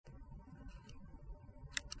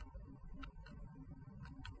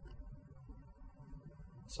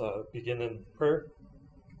Let's begin in prayer.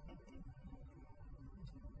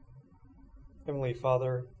 Heavenly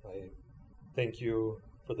Father, I thank you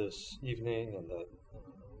for this evening and that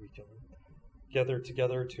we can gather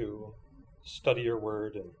together to study your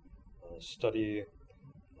word and study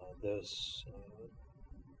this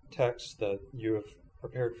text that you have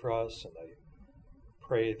prepared for us. And I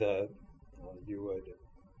pray that you would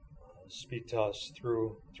speak to us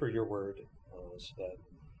through your word so that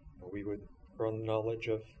we would grow in the knowledge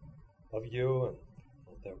of you, and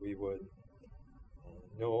that we would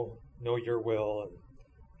know your will, and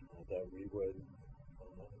that we would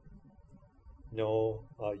know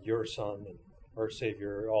your Son and our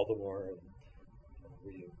Savior all the more. And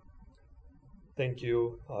we thank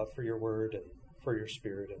you for your word and for your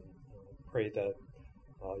Spirit, and pray that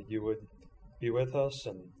you would be with us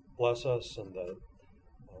and bless us, and that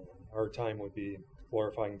our time would be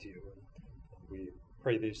glorifying to you. And we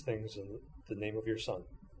pray these things in the name of your Son.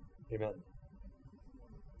 Amen.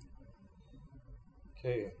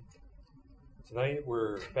 Okay. Tonight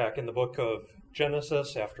we're back in the book of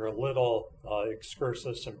Genesis after a little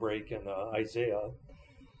excursus and break in Isaiah.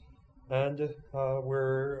 And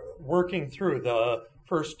we're working through the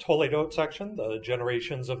first Toledot section, the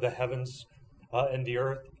generations of the heavens and the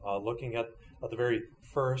earth, looking at the very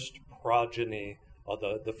first progeny,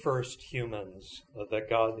 the first humans that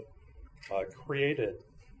God created.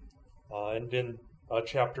 And in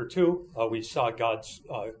chapter 2, we saw God's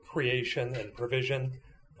creation and provision,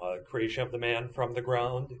 creation of the man from the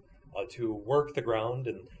ground to work the ground,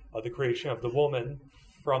 and the creation of the woman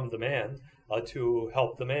from the man to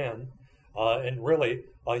help the man. And really,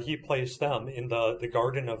 he placed them in the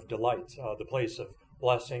garden of delight, the place of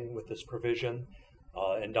blessing with this provision.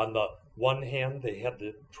 And on the one hand, they had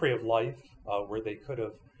the tree of life, where they could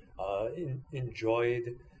have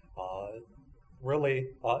enjoyed really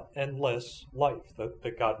endless life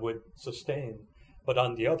that God would sustain. But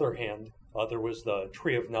on the other hand, there was the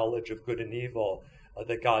tree of knowledge of good and evil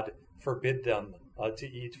that God forbid them to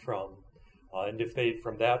eat from. And if they ate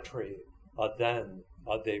from that tree, then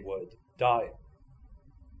they would die.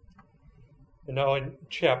 And now in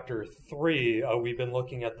chapter 3, we've been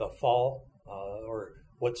looking at the fall, or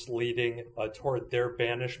what's leading toward their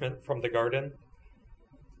banishment from the garden.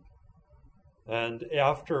 And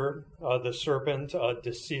after the serpent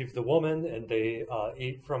deceived the woman and they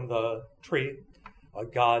ate from the tree,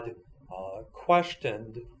 God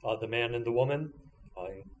questioned the man and the woman.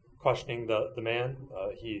 Questioning the man,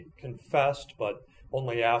 he confessed, but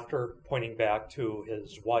only after pointing back to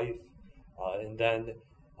his wife. And then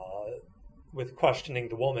with questioning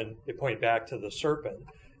the woman, it pointed back to the serpent.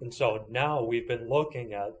 And so now we've been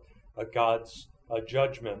looking at God's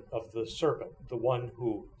judgment of the serpent, the one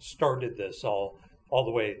who started this all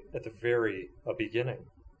the way at the very beginning.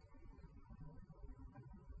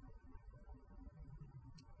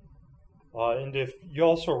 And if you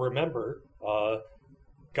also remember,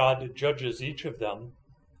 God judges each of them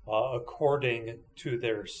according to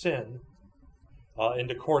their sin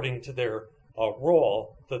and according to their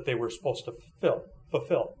role that they were supposed to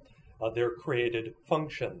fulfill, their created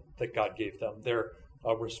function that God gave them, their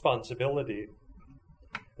responsibility.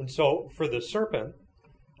 And so for the serpent,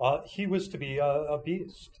 he was to be a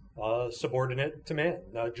beast, subordinate to man,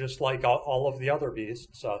 just like all of the other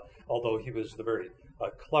beasts, although he was the very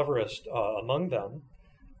cleverest among them.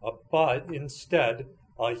 But instead,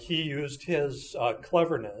 he used his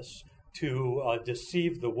cleverness to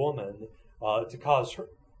deceive the woman, to cause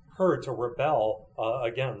her to rebel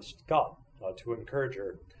against God, to encourage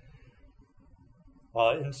her.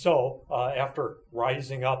 And so, after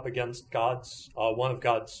rising up against one of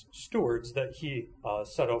God's stewards that he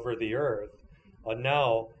set over the earth,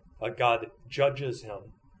 now God judges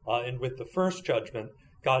him. And with the first judgment,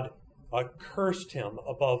 God cursed him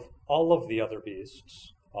above all of the other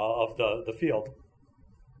beasts of the field,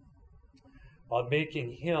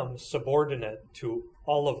 making him subordinate to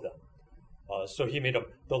all of them. So he made him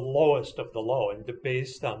the lowest of the low and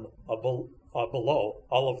debased them below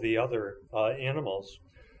all of the other animals.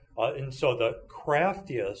 And so the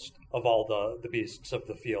craftiest of all the beasts of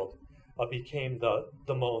the field became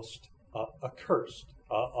the most accursed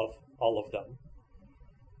of all of them.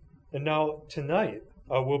 And now tonight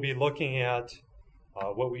we'll be looking at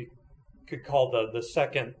what we could call the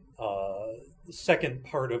second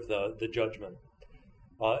part of the judgment.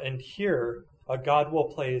 And here God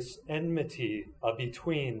will place enmity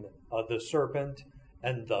between the serpent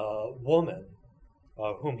and the woman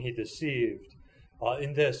whom he deceived.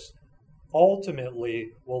 And this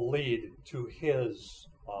ultimately will lead to his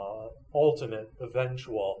ultimate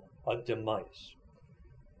eventual demise.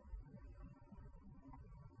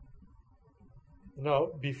 Now,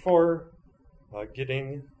 before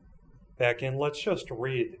getting back in, let's just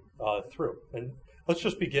read through. And let's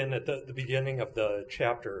just begin at the beginning of the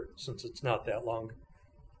chapter, since it's not that long.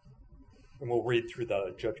 And we'll read through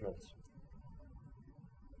the judgments.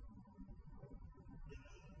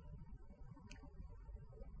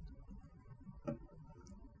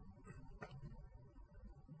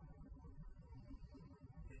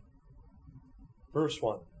 Verse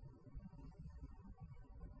 1.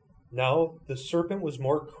 Now the serpent was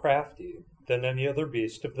more crafty than any other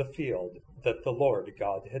beast of the field that the Lord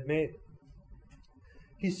God had made.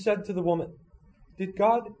 He said to the woman, "Did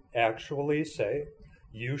God actually say,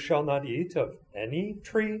 'You shall not eat of any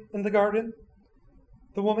tree in the garden'?"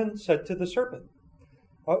 The woman said to the serpent,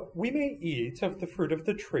 "We may eat of the fruit of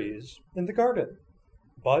the trees in the garden."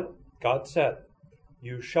 But God said,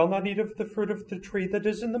 "You shall not eat of the fruit of the tree that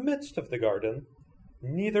is in the midst of the garden,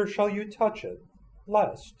 neither shall you touch it,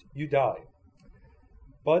 lest you die."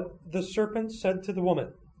 But the serpent said to the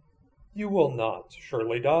woman, "You will not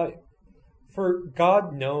surely die, for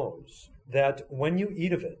God knows that when you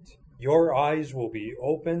eat of it, your eyes will be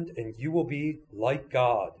opened and you will be like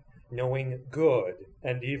God, knowing good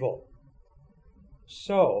and evil."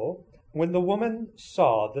 So, when the woman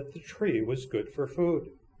saw that the tree was good for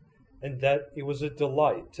food, and that it was a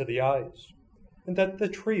delight to the eyes, and that the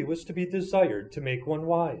tree was to be desired to make one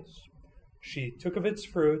wise, she took of its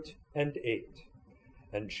fruit and ate.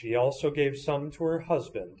 And she also gave some to her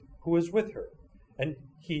husband who was with her, and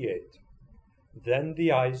he ate. Then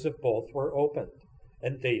the eyes of both were opened,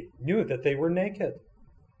 and they knew that they were naked.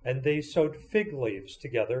 And they sewed fig leaves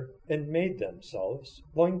together and made themselves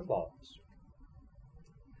loincloths.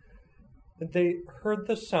 And they heard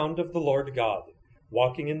the sound of the Lord God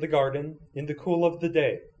walking in the garden in the cool of the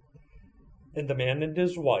day. And the man and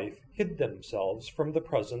his wife hid themselves from the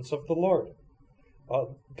presence of the Lord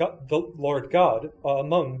God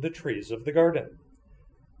among the trees of the garden.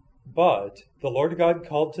 But the Lord God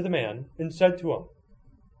called to the man and said to him,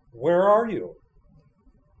 "Where are you?"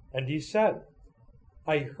 And he said,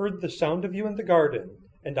 "I heard the sound of you in the garden,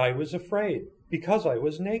 and I was afraid, because I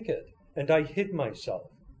was naked, and I hid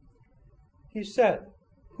myself." He said,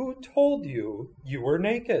 "Who told you you were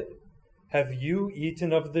naked? Have you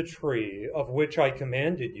eaten of the tree of which I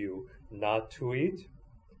commanded you not to eat?"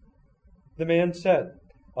 The man said,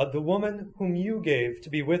 "The woman whom you gave to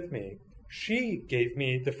be with me, she gave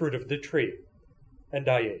me the fruit of the tree, and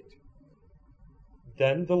I ate."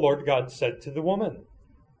 Then the Lord God said to the woman,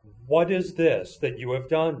 "What is this that you have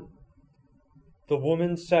done?" The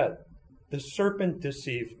woman said, "The serpent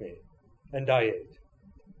deceived me, and I ate."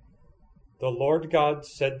 The Lord God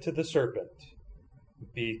said to the serpent,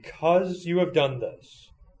 "Because you have done this,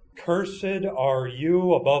 cursed are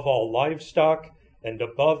you above all livestock and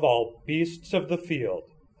above all beasts of the field.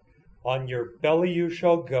 On your belly you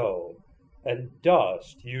shall go, and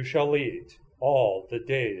dust you shall eat all the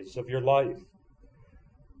days of your life.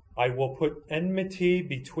 I will put enmity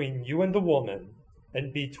between you and the woman,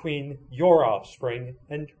 and between your offspring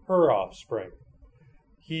and her offspring.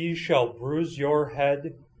 He shall bruise your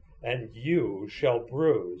head, and you shall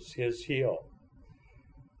bruise his heel."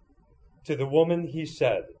 To the woman he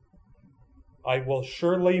said, "I will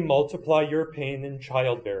surely multiply your pain in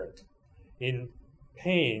childbearing. In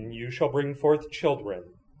pain you shall bring forth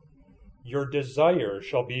children. Your desire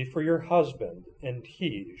shall be for your husband, and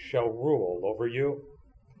he shall rule over you."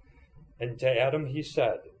 And to Adam he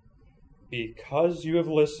said, "Because you have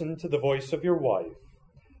listened to the voice of your wife,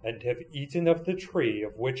 and have eaten of the tree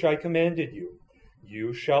of which I commanded you,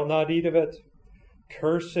 you shall not eat of it.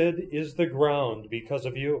 Cursed is the ground because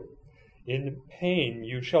of you. In pain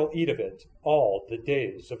you shall eat of it all the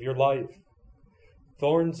days of your life.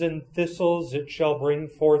 Thorns and thistles it shall bring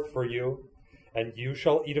forth for you, and you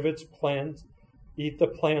shall eat of its plant, eat the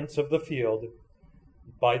plants of the field.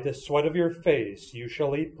 By the sweat of your face you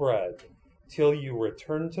shall eat bread, till you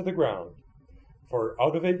return to the ground. For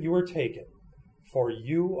out of it you were taken, for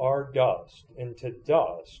you are dust, and to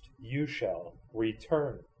dust you shall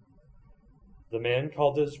return." The man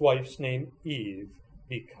called his wife's name Eve,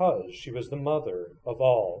 because she was the mother of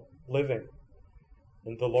all living.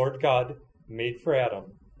 And the Lord God made for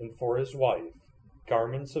Adam and for his wife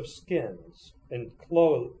garments of skins, and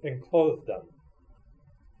clothed them.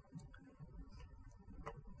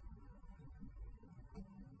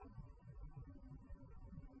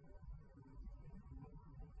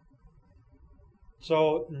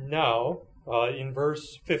 So now, in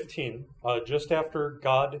verse 15, just after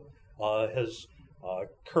God has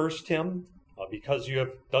cursed him, "Because you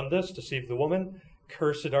have done this, deceived the woman,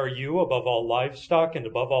 cursed are you above all livestock and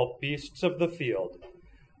above all beasts of the field.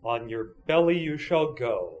 On your belly you shall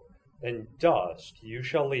go, and dust you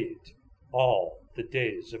shall eat all the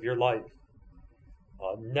days of your life.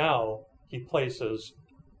 Now he places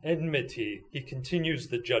enmity, he continues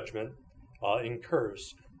the judgment and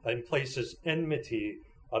curse, and places enmity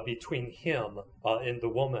between him and the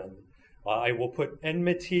woman. I will put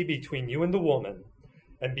enmity between you and the woman,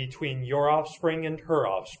 and between your offspring and her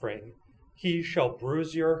offspring. He shall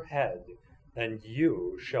bruise your head, and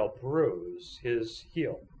you shall bruise his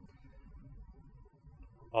heel.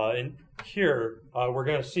 And here we're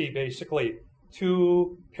going to see basically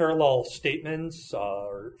two parallel statements,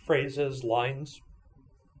 or phrases, lines.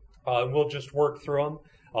 We'll just work through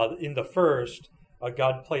them. In the first,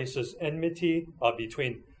 God places enmity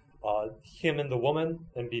between him and the woman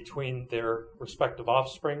and between their respective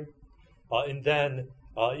offspring. And then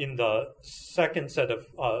in the second set of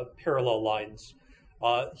parallel lines,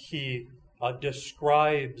 he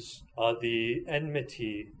describes the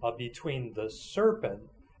enmity between the serpent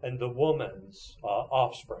and the woman's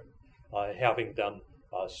offspring, having them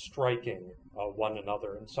striking one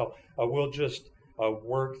another. And so we'll just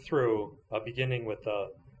work through, beginning with the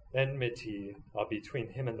enmity between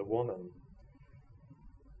him and the woman.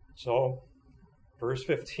 So, verse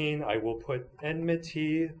 15, I will put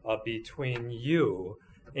enmity between you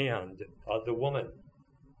and the woman.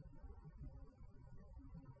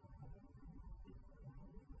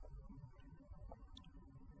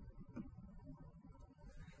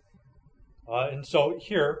 And so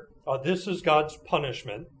here, this is God's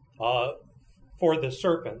punishment for the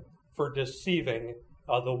serpent for deceiving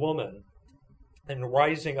the woman and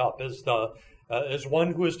rising up as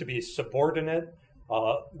one who is to be subordinate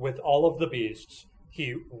with all of the beasts.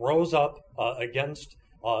 He rose up against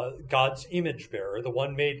God's image bearer, the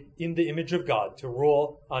one made in the image of God, to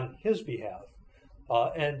rule on his behalf.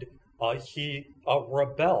 And he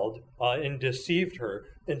rebelled and deceived her.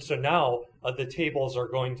 And so now the tables are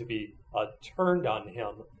going to be turned on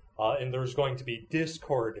him, and there's going to be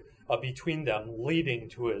discord between them, leading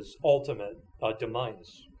to his ultimate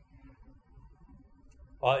demise.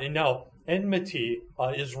 And now, enmity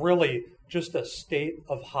is really just a state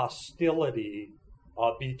of hostility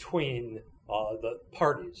between the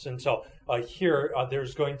parties. And so here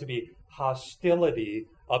there's going to be hostility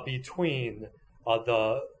between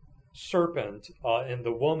the serpent and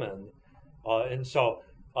the woman. And so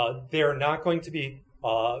they're not going to be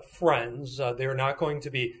friends. They're not going to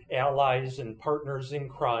be allies and partners in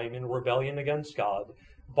crime and rebellion against God,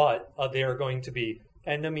 but they are going to be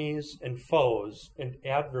enemies and foes and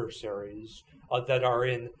adversaries that are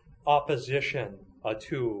in opposition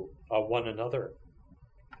to one another.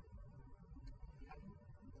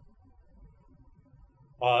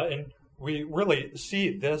 And we really see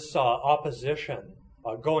this opposition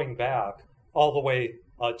going back all the way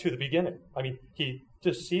to the beginning. I mean, he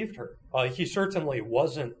deceived her. He certainly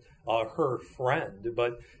wasn't her friend,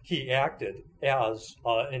 but he acted as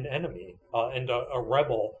an enemy and a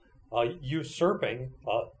rebel, usurping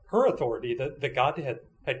her authority that God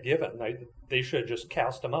had given. They should have just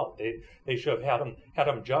cast him out. They should have had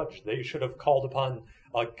him judged. They should have called upon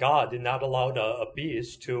God and not allowed a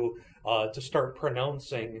beast to start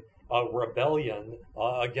pronouncing rebellion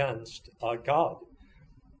against God.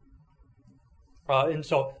 And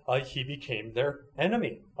so he became their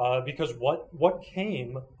enemy because what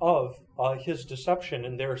came of his deception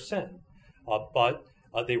and their sin? But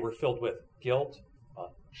they were filled with guilt,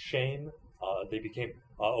 shame. They became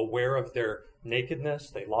aware of their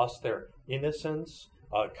nakedness. They lost their innocence.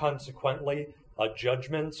 Consequently,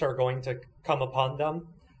 judgments are going to come upon them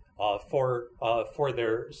for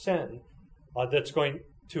their sin. That's going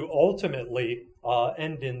to ultimately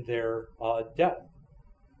end in their death.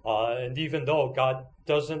 And even though God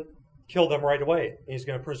doesn't kill them right away, he's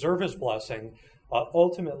going to preserve his blessing,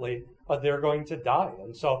 ultimately they're going to die.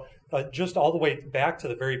 And so just all the way back to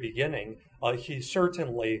the very beginning, he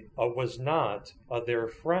certainly was not their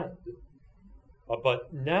friend.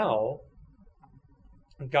 But now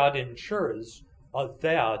God ensures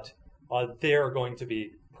that they're going to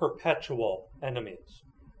be perpetual enemies.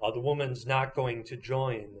 The woman's not going to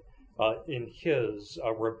join in his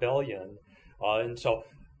rebellion. And so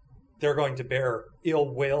they're going to bear ill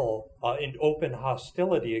will and open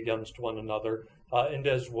hostility against one another. And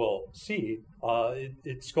as we'll see,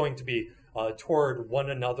 it's going to be toward one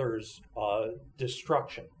another's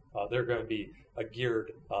destruction. They're going to be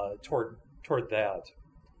geared toward that.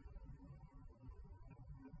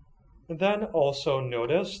 And then also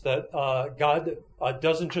notice that God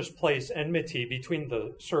doesn't just place enmity between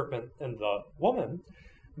the serpent and the woman,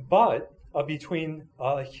 but between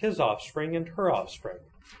his offspring and her offspring.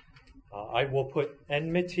 I will put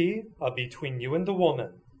enmity between you and the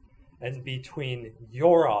woman, and between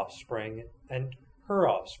your offspring and her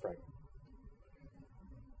offspring.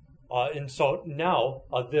 And so now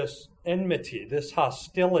this enmity, this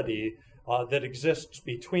hostility that exists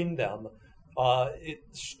between them, it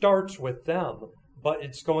starts with them, but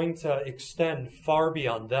it's going to extend far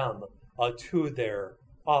beyond them to their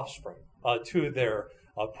offspring, to their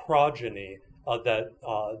progeny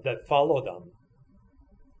that follow them.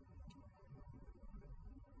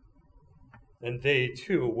 And they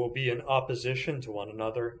too will be in opposition to one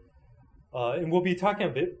another. And we'll be talking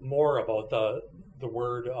a bit more about the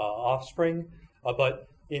word offspring, but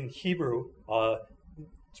in Hebrew,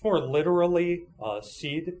 it's more literally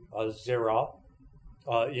seed, zerah,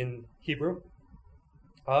 in Hebrew,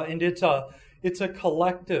 and it's a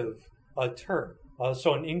collective term.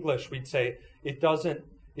 So in English, we'd say it doesn't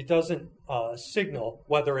signal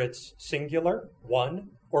whether it's singular,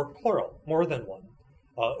 one, or plural, more than one.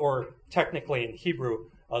 Or technically in Hebrew,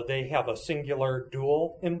 they have a singular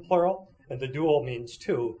dual in plural, and the dual means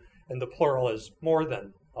two, and the plural is more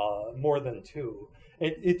than two.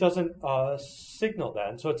 It doesn't signal that,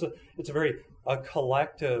 and so it's a very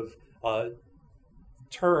collective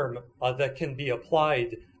term that can be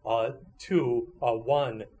applied to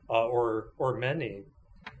one or many.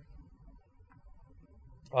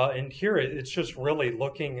 And here it's just really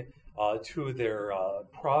looking to their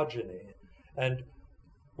progeny, and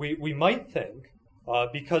we might think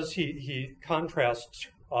because he contrasts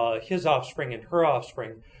his offspring and her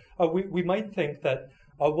offspring, we might think that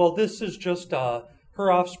well, this is just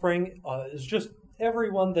her offspring is just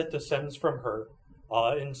everyone that descends from her,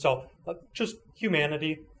 and so just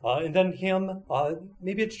humanity, and then him,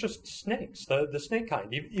 maybe it's just snakes, the snake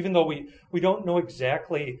kind, even though we don't know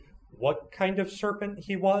exactly what kind of serpent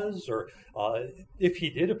he was, or if he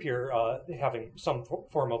did appear having some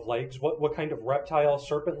form of legs, what kind of reptile,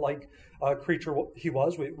 serpent-like creature he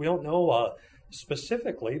was. We don't know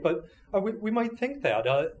specifically, but we might think that.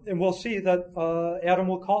 And we'll see that Adam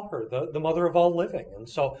will call her the mother of all living. And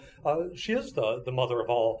so she is the mother of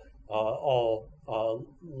all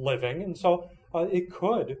living. And so it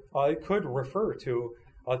could refer to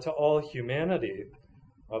all humanity.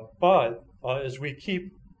 But as we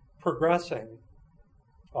keep progressing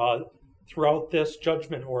throughout this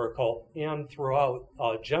judgment oracle and throughout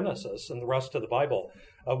Genesis and the rest of the Bible,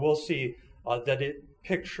 we'll see that it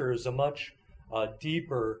pictures a much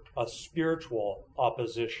deeper spiritual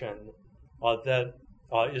opposition that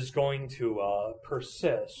is going to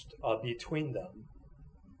persist between them.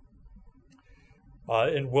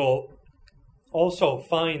 And we'll also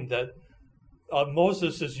find that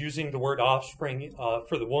Moses is using the word offspring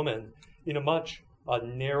for the woman in a much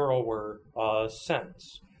narrower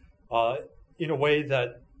sense, in a way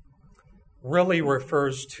that really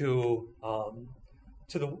refers to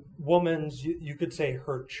the woman's, you could say,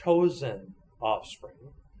 her chosen offspring,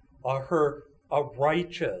 her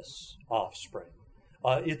righteous offspring.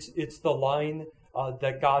 It's the line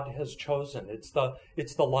that God has chosen. It's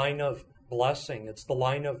the line of blessing. It's the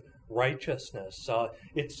line of righteousness.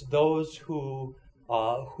 It's those who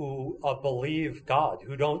believe God,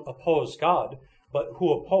 who don't oppose God, but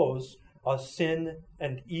who oppose sin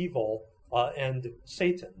and evil and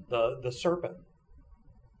Satan, the serpent.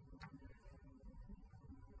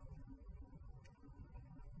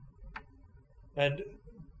 And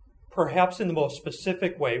perhaps in the most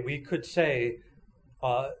specific way, we could say,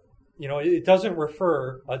 it doesn't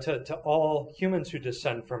refer to all humans who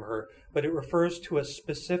descend from her, but it refers to a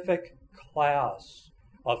specific class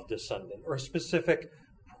of descendant or a specific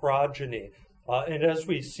progeny. And as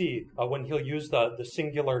we see, when he'll use the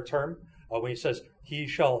singular term, when he says, he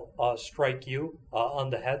shall strike you on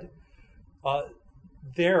the head,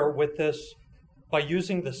 there with this, by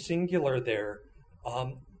using the singular there,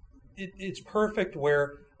 it's perfect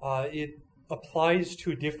where it applies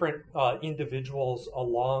to different individuals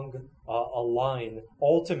along a line,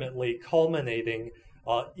 ultimately culminating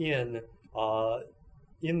in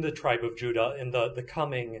the tribe of Judah, in the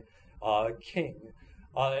coming king.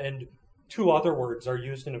 And two other words are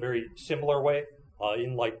used in a very similar way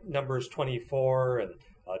in like Numbers 24 and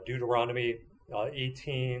Deuteronomy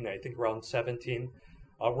 18, I think around 17,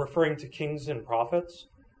 referring to kings and prophets,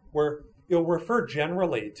 where it'll refer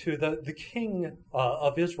generally to the king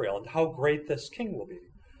of Israel and how great this king will be.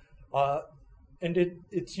 And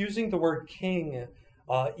it's using the word king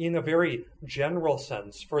in a very general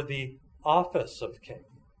sense for the office of king,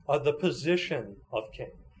 the position of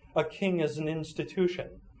king. A king is an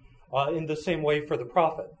institution. In the same way for the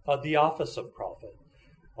prophet, the office of prophet,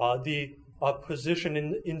 the position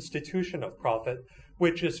in the institution of prophet,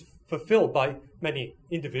 which is fulfilled by many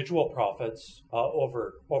individual prophets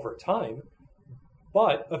over time,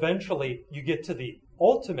 But eventually you get to the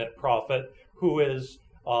ultimate prophet, who is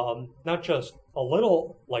not just a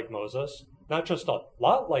little like Moses, not just a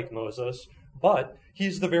lot like Moses, but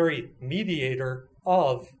he's the very mediator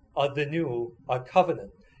of the new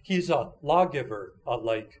covenant. He's a lawgiver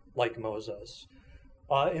like Moses.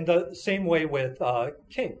 In the same way with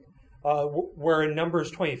king, where in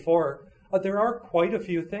Numbers 24, there are quite a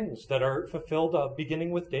few things that are fulfilled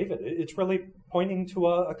beginning with David. It's really pointing to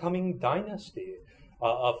a coming dynasty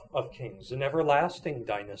of kings, an everlasting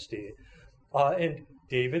dynasty. And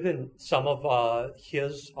David and some of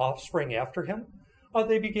his offspring after him,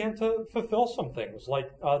 they began to fulfill some things, like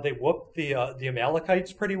they whooped the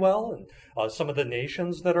Amalekites pretty well, and some of the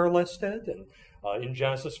nations that are listed. And in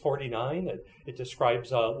Genesis 49, it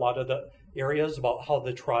describes a lot of the areas about how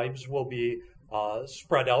the tribes will be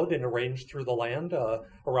spread out and arranged through the land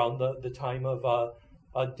around the time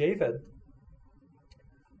of David.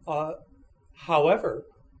 However,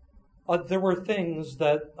 there were things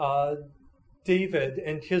that David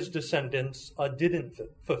and his descendants didn't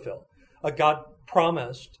fulfill. God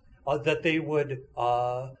promised that they would,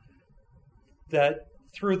 that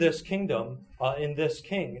through this kingdom, in this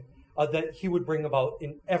king, that he would bring about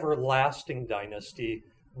an everlasting dynasty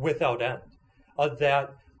without end.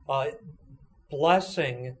 That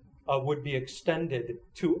blessing would be extended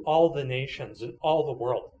to all the nations, all the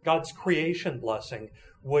world. God's creation blessing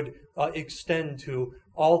would extend to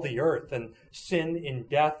all the earth, and sin and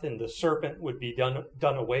death and the serpent would be done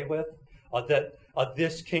away with. That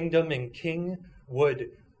this kingdom and king would,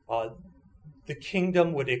 the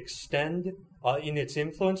kingdom would extend in its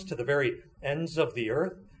influence to the very ends of the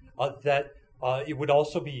earth. That it would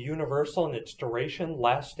also be universal in its duration,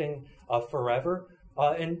 lasting forever.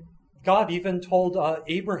 And God even told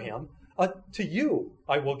Abraham, to you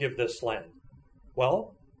I will give this land.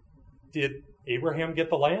 Well, did Abraham get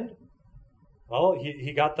the land? Well,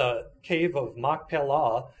 he got the cave of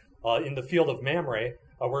Machpelah in the field of Mamre,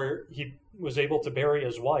 where he was able to bury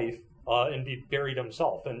his wife and be buried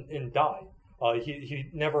himself and die. He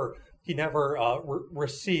never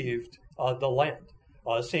received the land.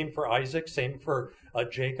 Same for Isaac, same for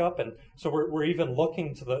Jacob. And so we're even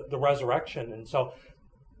looking to the resurrection. And so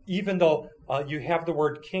even though you have the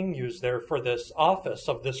word king used there for this office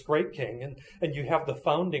of this great king, and you have the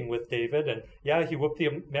founding with David, and yeah, he whooped the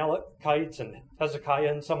Amalekites and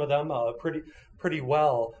Hezekiah and some of them pretty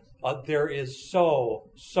well, there is so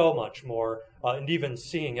much more, and even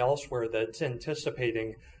seeing elsewhere that's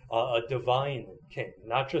anticipating a divine king,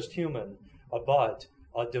 not just human, but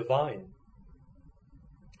divine.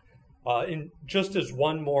 And just as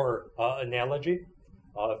one more analogy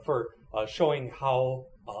for showing how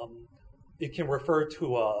it can refer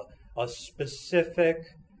to a specific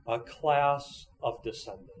class of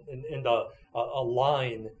descendant and a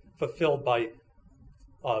line fulfilled by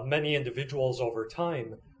many individuals over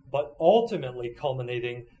time, but ultimately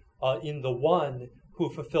culminating in the one who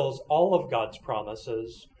fulfills all of God's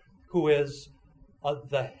promises, who is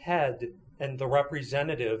the head and the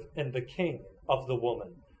representative and the king of the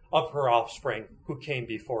woman, of her offspring who came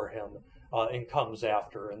before him and comes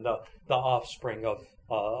after, and the offspring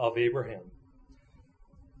of Abraham.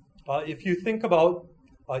 If you think about,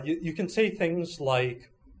 you can say things like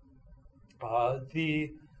the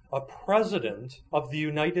President of the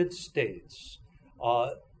United States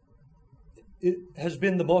it has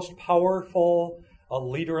been the most powerful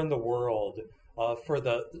leader in the world for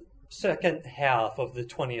the second half of the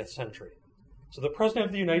 20th century. So the President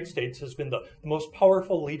of the United States has been the most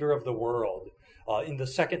powerful leader of the world in the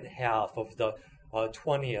second half of the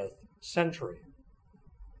 20th century.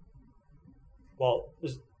 Well,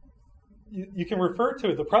 you can refer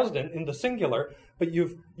to the president in the singular, but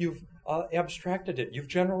you've abstracted it, you've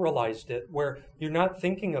generalized it, where you're not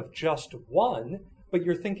thinking of just one, but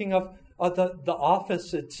you're thinking of the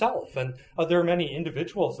office itself. And there are many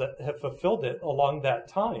individuals that have fulfilled it along that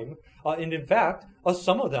time. And in fact,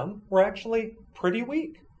 some of them were actually pretty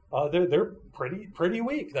weak. They're pretty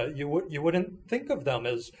weak. That you wouldn't think of them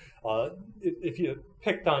as, if you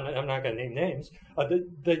picked on, I'm not going to name names,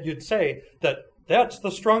 that you'd say that that's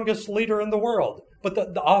the strongest leader in the world. But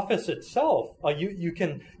the office itself, you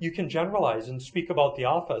can generalize and speak about the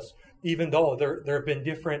office, even though there have been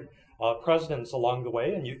different presidents along the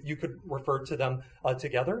way, and you could refer to them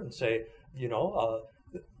together and say,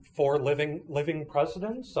 4 living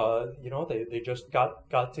presidents. They just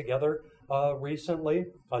got together recently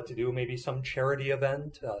to do maybe some charity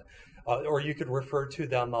event, or you could refer to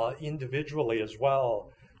them individually as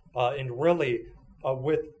well. And really,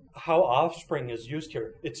 with how offspring is used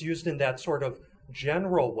here, it's used in that sort of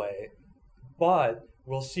general way, but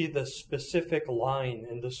we'll see the specific line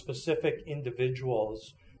and the specific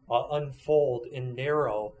individuals unfold and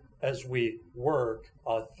narrow as we work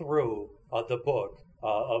through the book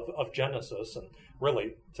of Genesis, and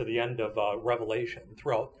really to the end of Revelation,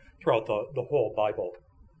 throughout the whole Bible.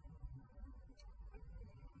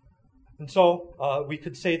 And so we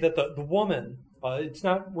could say that the woman, it's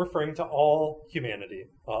not referring to all humanity,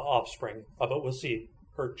 offspring, but we'll see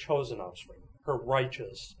her chosen offspring, her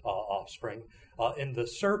righteous offspring. And the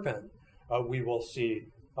serpent, we will see,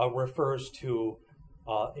 refers to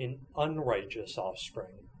an unrighteous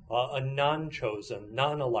offspring, a non-chosen,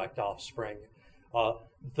 non-elect offspring,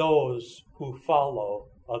 those who follow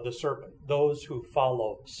the serpent, those who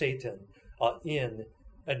follow Satan in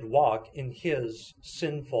and walk in his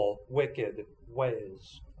sinful, wicked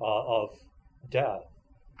ways of death.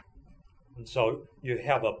 And so you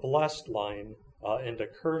have a blessed line and a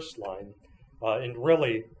cursed line, and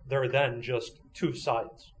really there are then just two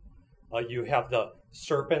sides. You have the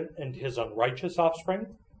serpent and his unrighteous offspring,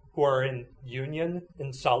 who are in union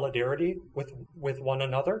and solidarity with one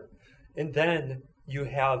another. And then you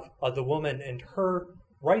have the woman and her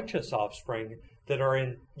righteous offspring that are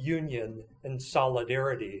in union and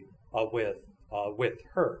solidarity with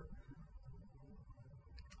her.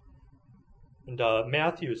 And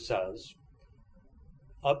Matthew says,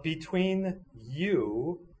 between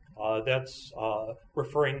you, that's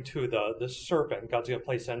referring to the serpent. God's going to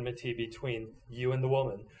place enmity between you and the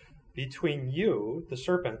woman. Between you, the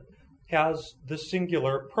serpent, has the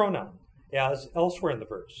singular pronoun, as elsewhere in the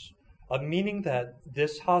verse, meaning that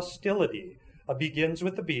this hostility begins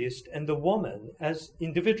with the beast and the woman as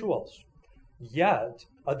individuals. Yet,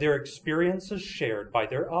 their experience is shared by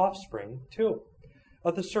their offspring, too.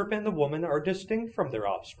 The serpent and the woman are distinct from their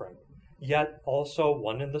offspring, yet also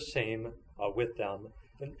one and the same with them.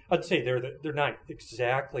 And I'd say they're not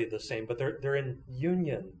exactly the same, but they're in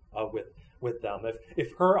union with them.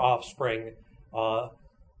 If her offspring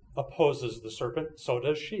opposes the serpent, so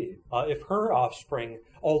does she. If her offspring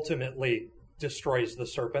ultimately destroys the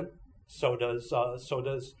serpent, so does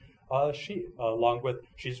she.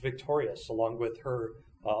 She's victorious along with her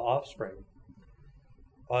offspring.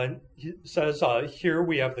 He says here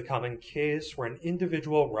we have the common case where an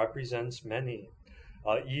individual represents many.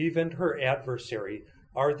 Eve and her adversary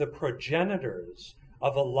are the progenitors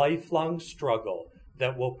of a lifelong struggle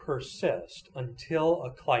that will persist until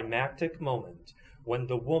a climactic moment when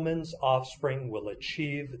the woman's offspring will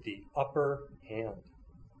achieve the upper hand.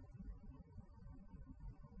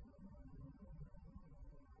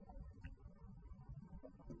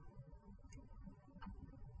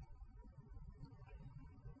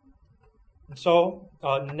 So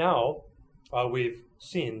now we've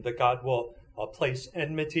seen that God will place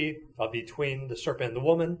enmity between the serpent and the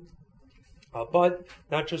woman, but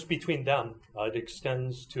not just between them. It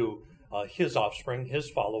extends to his offspring,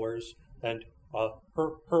 his followers, and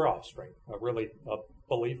her offspring, really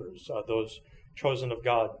believers, those chosen of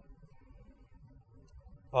God.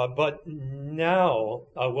 But now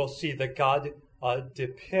we'll see that God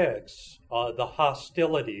depicts the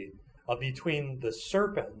hostility between the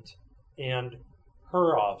serpent and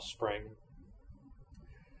her offspring.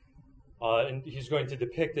 And he's going to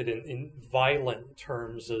depict it in violent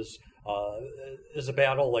terms as a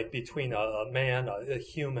battle like between a man, a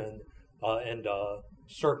human, and a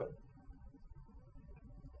serpent.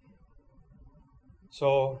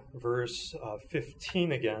 So, verse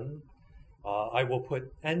 15 again, I will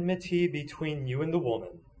put enmity between you and the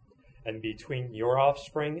woman, and between your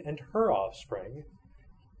offspring and her offspring.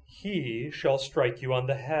 He shall strike you on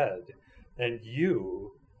the head, and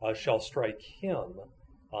you shall strike him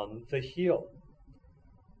on the heel.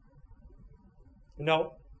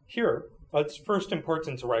 Now, here, it's first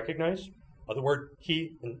important to recognize the word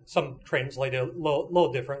he, and some translate it a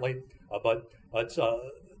little differently, but it's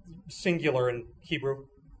singular in Hebrew.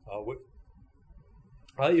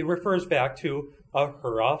 It refers back to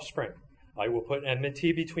her offspring. I will put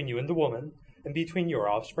enmity between you and the woman, and between your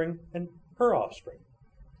offspring and her offspring.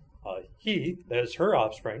 He, that is her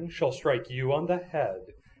offspring, shall strike you on the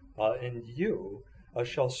head, and you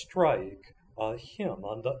shall strike him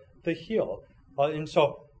on the heel. And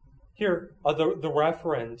so here, the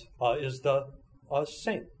referent is the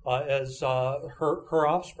saint as her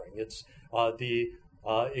offspring. It's the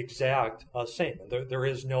exact saint. There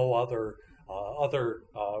is no other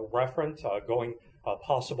referent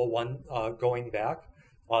possible one going back.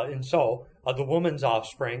 And so the woman's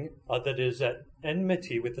offspring that is at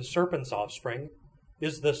enmity with the serpent's offspring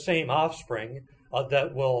is the same offspring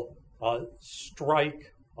that will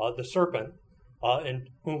strike the serpent and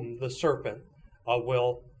whom the serpent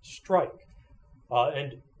will strike.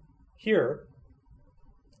 And here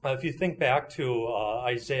if you think back to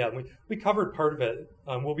Isaiah, we covered part of it,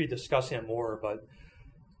 we'll be discussing it more, but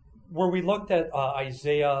where we looked at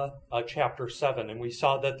Isaiah chapter 7, and we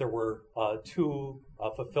saw that there were two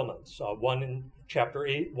fulfillments, one in chapter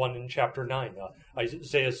 8, one in chapter 9.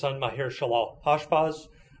 Isaiah's son Maher-shalal-Hashbaz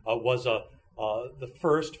was the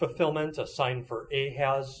first fulfillment, a sign for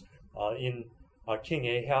Ahaz in King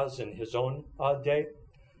Ahaz in his own day,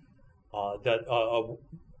 that a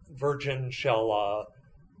virgin shall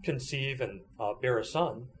conceive and bear a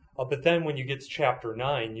son. But then when you get to chapter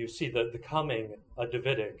 9, you see the coming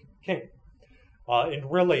Davidic king.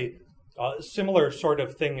 And really, similar sort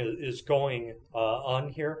of thing is going on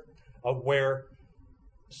here, where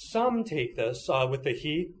some take this with the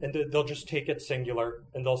he, and they'll just take it singular,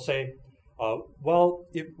 and they'll say, well,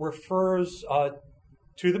 it refers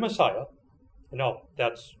to the Messiah. No,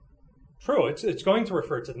 that's true. It's going to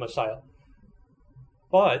refer to the Messiah.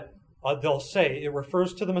 But they'll say it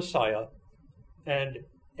refers to the Messiah, and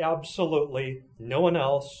absolutely no one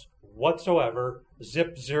else whatsoever,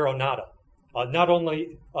 zip, zero, nada. Not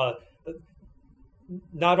only,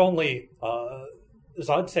 as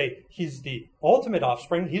I'd say, he's the ultimate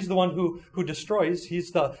offspring. He's the one who destroys.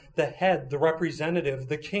 He's the head, the representative,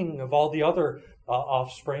 the king of all the other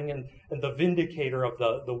offspring, and the vindicator of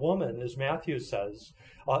the woman, as Matthew says.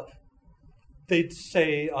 They'd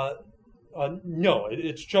say, no,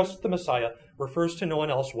 it's just the Messiah, refers to no one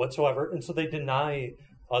else whatsoever, and so they deny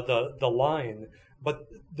the line. But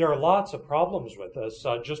there are lots of problems with this,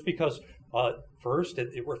 just because first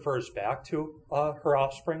it refers back to her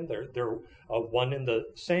offspring. They're one and the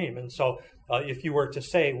same. And so if you were to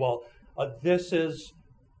say, well, this is,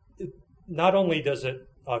 not only does it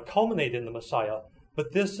culminate in the Messiah,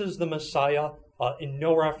 but this is the Messiah in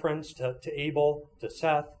no reference to Abel, to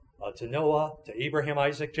Seth, to Noah, to Abraham,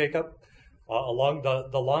 Isaac, Jacob, along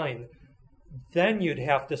the line, then you'd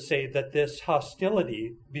have to say that this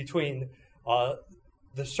hostility between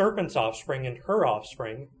the serpent's offspring and her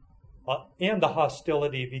offspring, and the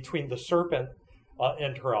hostility between the serpent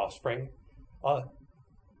and her offspring,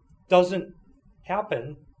 doesn't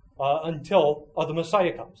happen until the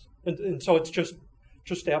Messiah comes. And so it's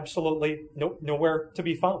just absolutely nowhere to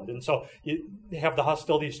be found. And so you have the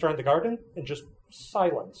hostility stir in the garden and just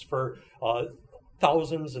silence for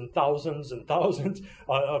thousands and thousands and thousands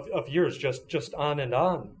of years, just on and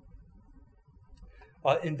on.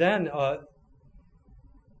 And then,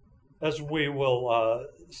 as we will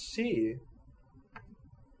see,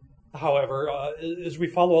 however, as we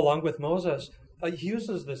follow along with Moses, he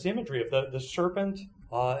uses this imagery of the serpent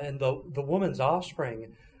and the woman's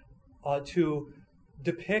offspring to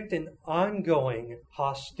depict an ongoing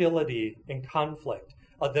hostility and conflict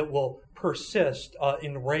that will persist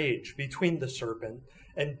in rage between the serpent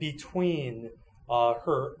and between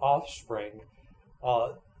her offspring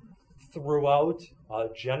throughout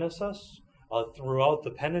Genesis, throughout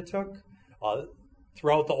the Pentateuch,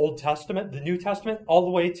 throughout the Old Testament, the New Testament, all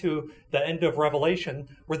the way to the end of Revelation,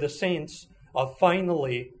 where the saints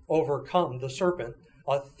finally overcome the serpent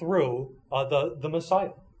through the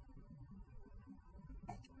Messiah.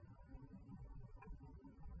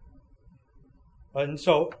 And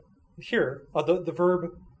so here, the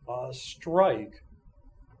verb strike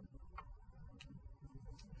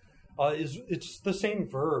it's the same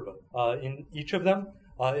verb in each of them.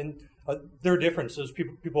 And there are differences.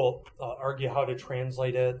 People argue how to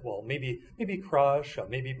translate it. Well, maybe crush,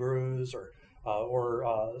 maybe bruise,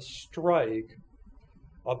 or strike.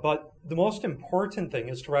 But the most important thing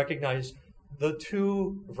is to recognize the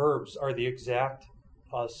two verbs are the exact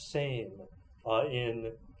same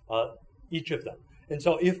in each of them. And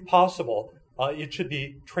so, if possible, it should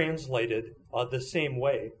be translated the same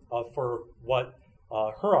way for what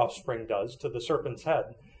her offspring does to the serpent's head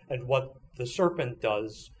and what the serpent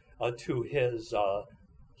does to his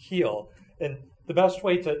heel. And the best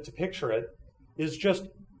way to picture it is just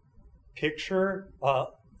picture a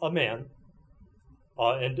man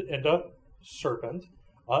and a serpent,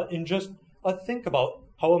 and just think about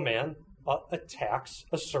how a man attacks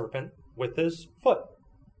a serpent with his foot,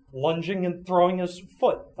 lunging and throwing his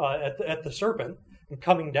foot at the serpent and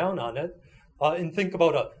coming down on it. And think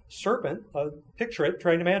about a serpent, picture it,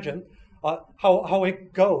 try and imagine how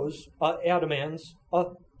it goes at a man's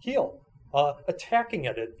heel, attacking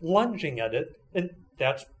at it, lunging at it, and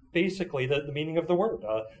that's basically the meaning of the word.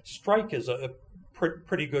 Strike is a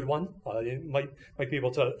pretty good one. You might be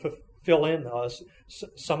able to fill in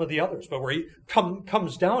some of the others, but where he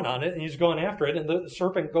comes down on it and he's going after it, and the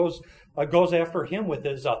serpent goes after him with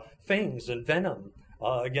his fangs and venom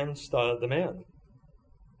against the man.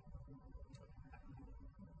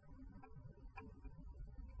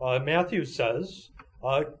 Matthew says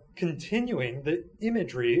continuing the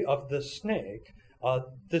imagery of the snake,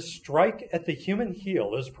 the strike at the human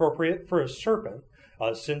heel is appropriate for a serpent,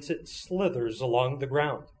 since it slithers along the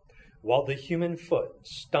ground, while the human foot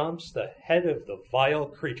stomps the head of the vile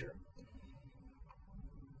creature.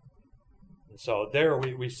 And so there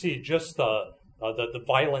we see just the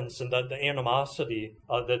violence and the animosity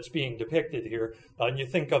that's being depicted here. And you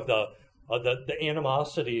think of the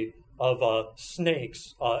animosity of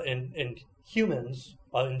snakes and humans,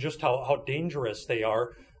 and just how dangerous they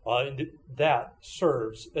are. And that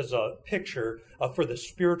serves as a picture for the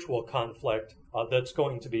spiritual conflict that's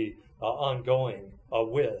going to be ongoing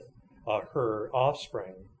with her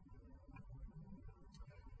offspring.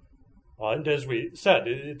 And as we said,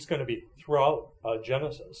 it's going to be throughout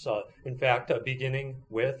Genesis. In fact, beginning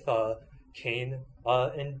with Cain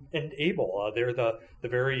and Abel. They're the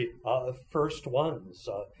very first ones.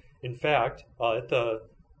 In fact, at the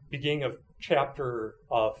beginning of chapter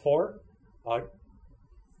 4,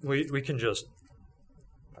 we can just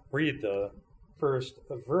read the first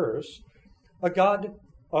verse. God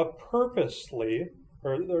purposely,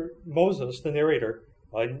 or Moses, the narrator,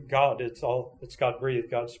 God, it's God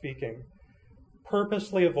breathed, God speaking,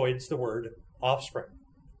 purposely avoids the word offspring.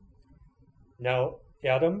 Now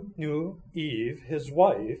Adam knew Eve, his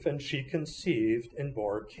wife, and she conceived and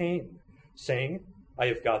bore Cain, saying, I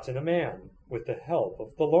have gotten a man with the help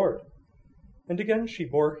of the Lord. And again she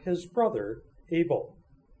bore his brother Abel.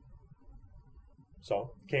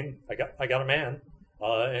 So Cain, I got a man,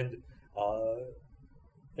 and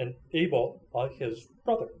Abel, his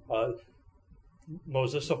brother.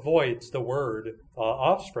 Moses avoids the word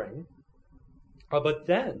offspring, but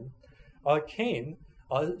then Cain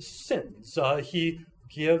sins. He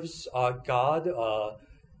gives God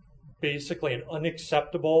basically an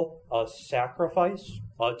unacceptable sacrifice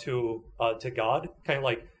to God.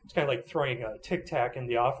 It's kind of like throwing a Tic Tac in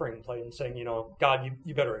the offering plate and saying, God,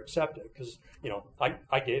 you better accept it because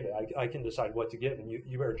I gave it. I can decide what to give, and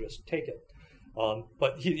you better just take it.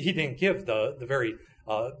 But he didn't give the very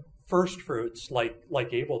first fruits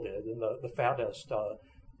like Abel did in the fattest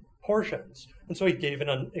portions. And so he gave an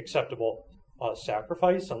unacceptable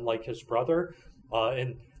sacrifice, unlike his brother,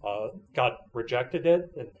 and God rejected it.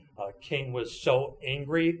 And Cain was so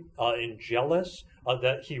angry and jealous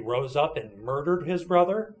that he rose up and murdered his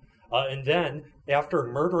brother. And then, after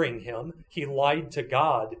murdering him, he lied to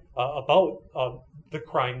God about the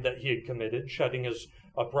crime that he had committed, shedding his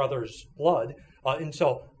brother's blood. And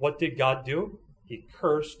so, what did God do? He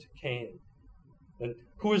cursed Cain. And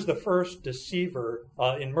who is the first deceiver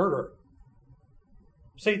in murder?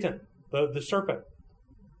 Satan, the serpent.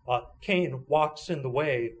 Cain walks in the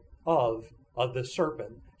way of the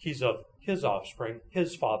serpent. He's of his offspring,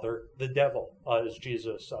 his father, the devil, as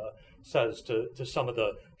Jesus says to some of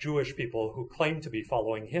the Jewish people who claim to be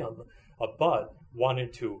following him, but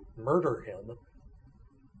wanted to murder him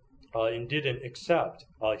and didn't accept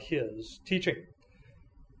his teaching.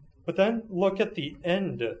 But then look at the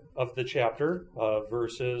end of the chapter,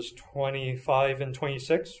 verses 25 and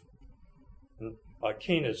 26. And,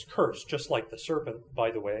 Cain is cursed, just like the serpent,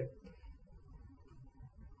 by the way.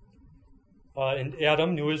 And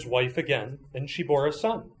Adam knew his wife again, and she bore a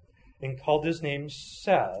son, and called his name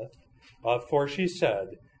Seth, for she said,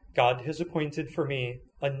 God has appointed for me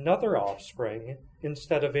another offspring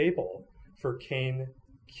instead of Abel, for Cain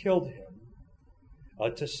killed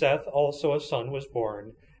him. To Seth also a son was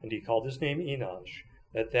born, and he called his name Enosh.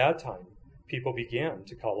 At that time, people began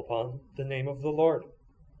to call upon the name of the Lord.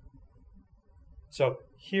 So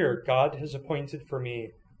here, God has appointed for me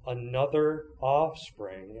another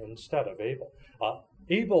offspring instead of Abel.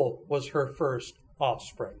 Abel was her first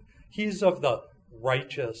offspring. He's of the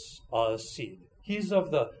righteous seed. He's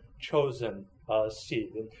of the chosen seed.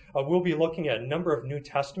 And we'll be looking at a number of New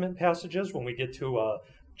Testament passages when we get to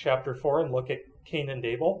chapter 4 and look at Cain and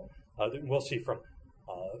Abel. We'll see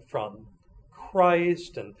from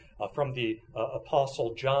Christ and from the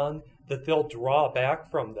Apostle John that they'll draw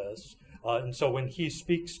back from this. And so when he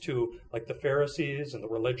speaks to like the Pharisees and the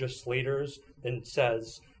religious leaders and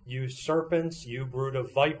says, you serpents, you brood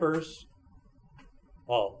of vipers,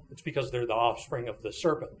 well, it's because they're the offspring of the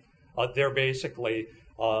serpent. They're basically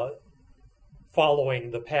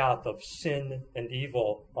following the path of sin and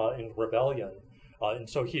evil and rebellion. And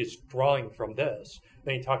so he is drawing from this.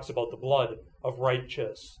 Then he talks about the blood of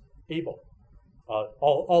righteous Abel.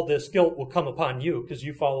 All this guilt will come upon you because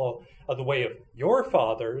you follow the way of your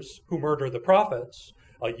fathers who murder the prophets,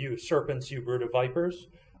 you serpents, you brood of vipers.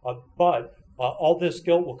 But all this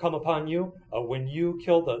guilt will come upon you when you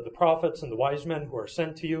kill the prophets and the wise men who are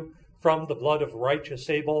sent to you from the blood of righteous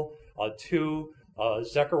Abel to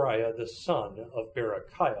Zechariah, the son of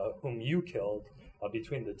Berechiah, whom you killed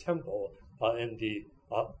between the temple and the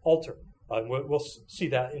altar. We'll see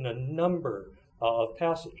that in a number of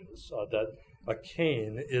passages, that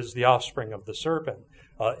Cain is the offspring of the serpent,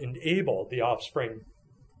 and Abel,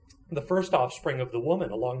 the first offspring of the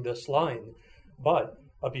woman along this line. But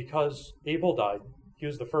because Abel died, he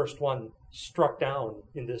was the first one struck down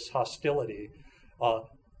in this hostility.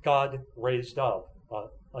 God raised up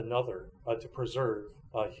another to preserve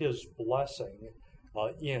his blessing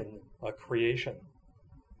in creation.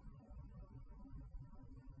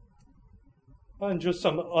 And just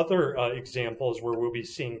some other examples where we'll be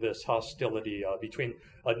seeing this hostility between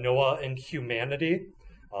Noah and humanity,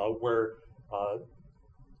 where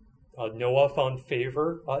Noah found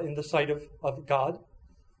favor in the sight of God.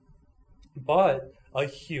 But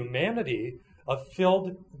humanity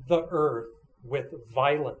filled the earth with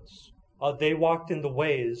violence. They walked in the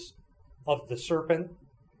ways of the serpent,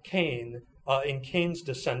 Cain, and Cain's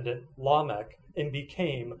descendant, Lamech, and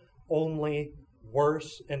became only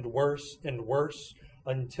worse and worse and worse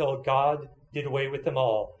until God did away with them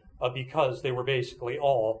all, because they were basically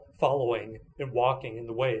all following and walking in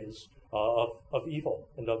the ways of evil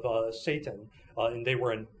and of Satan, and they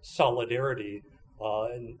were in solidarity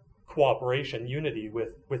and cooperation, unity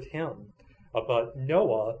with him. But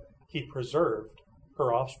Noah, he preserved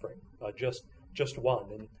her offspring, just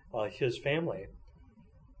one, and his family.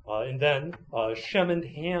 And then Shem and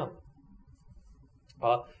Ham.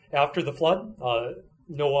 After the flood,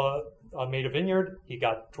 Noah made a vineyard. He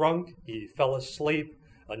got drunk. He fell asleep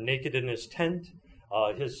naked in his tent.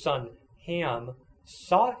 His son Ham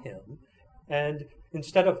saw him, and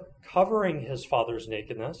instead of covering his father's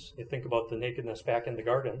nakedness, you think about the nakedness back in the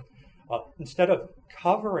garden, instead of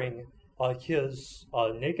covering his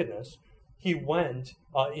nakedness, he went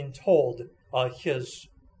and told his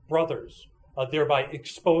brothers, thereby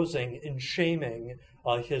exposing and shaming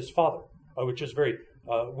his father, which is very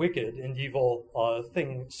wicked and evil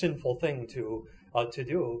sinful thing to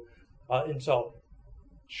do. And so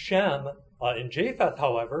Shem and Japheth,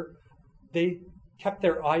 however, they kept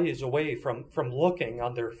their eyes away from looking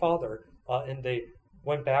on their father, and they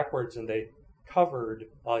went backwards and they covered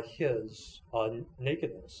his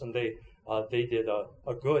nakedness, and they did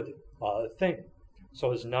a good thing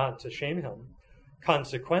so as not to shame him.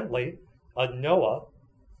 Consequently, Noah,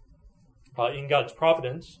 in God's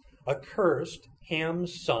providence, accursed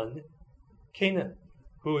Ham's son Canaan,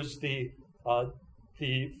 who is the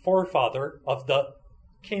forefather of the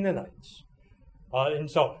Canaanites. And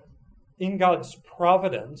so, in God's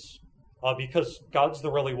providence, because God's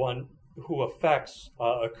the really one who affects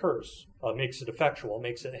a curse, makes it effectual,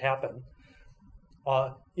 makes it happen.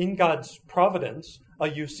 In God's providence,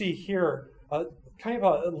 you see here kind of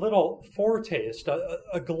a little foretaste,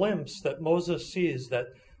 a glimpse that Moses sees that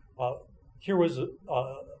here was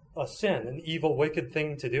a sin, an evil, wicked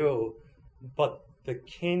thing to do, but the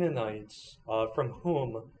Canaanites from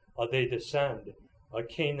whom they descend,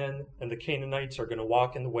 Canaan and the Canaanites are going to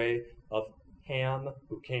walk in the way of Ham,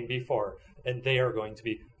 who came before, and they are going to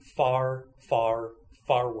be far, far,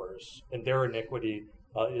 far worse, and their iniquity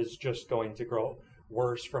is just going to grow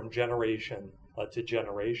worse from generation to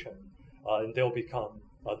generation, and they'll become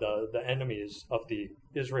the enemies of the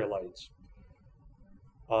Israelites.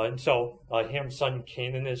 And so Ham's son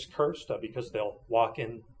Canaan is cursed because they'll walk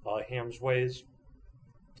in Ham's ways.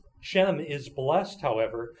 Shem is blessed,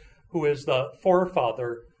 however, who is the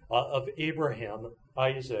forefather of Abraham,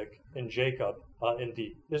 Isaac, and Jacob, and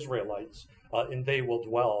the Israelites, and they will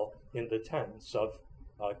dwell in the tents of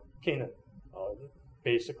Canaan.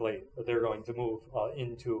 Basically, they're going to move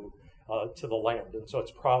into to the land, and so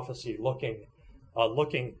it's prophecy looking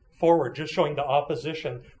forward, just showing the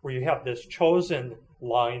opposition where you have this chosen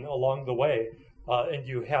line along the way, and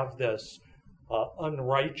you have this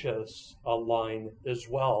unrighteous line as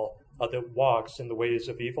well that walks in the ways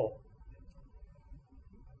of evil.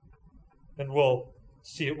 And we'll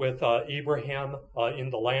see it with Abraham in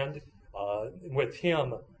the land. With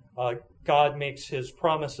him, God makes his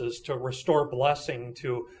promises to restore blessing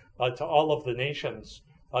to all of the nations.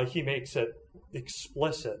 He makes it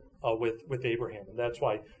explicit with Abraham, and that's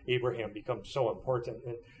why Abraham becomes so important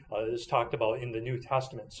and is talked about in the New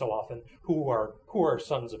Testament so often. Who are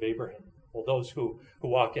sons of Abraham? Well, those who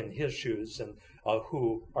walk in his shoes and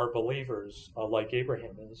who are believers like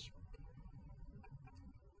Abraham is.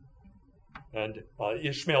 And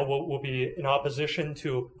Ishmael will be in opposition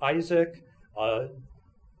to Isaac.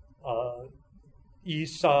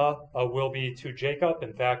 Esau will be to Jacob.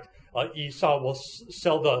 In fact, Esau will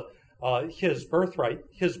sell his birthright,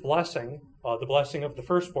 his blessing, the blessing of the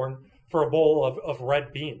firstborn, for a bowl of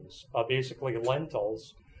red beans, basically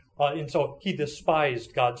lentils. And so he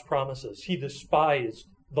despised God's promises. He despised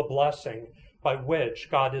the blessing by which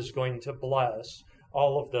God is going to bless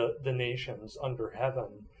all of the nations under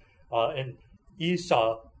heaven. And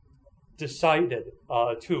Esau decided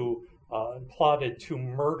plotted to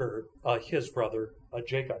murder his brother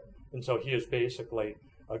Jacob. And so he is basically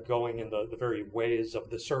going in the very ways of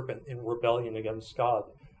the serpent in rebellion against God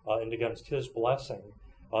and against his blessing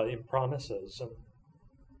in promises.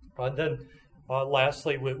 And then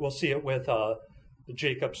lastly, we'll see it with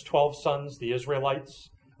Jacob's 12 sons, the Israelites,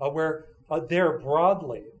 where they're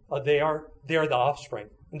broadly, they are the offspring,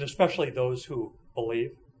 and especially those who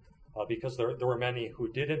believe, because there were many who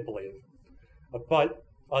didn't believe. But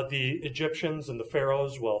the Egyptians and the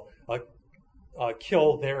pharaohs will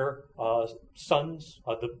kill their sons,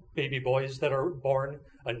 the baby boys that are born,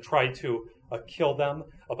 and try to kill them.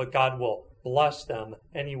 But God will bless them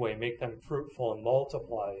anyway, make them fruitful and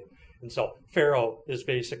multiply. And so Pharaoh is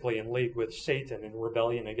basically in league with Satan in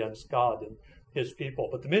rebellion against God and his people.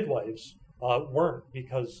 But the midwives weren't,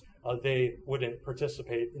 because they wouldn't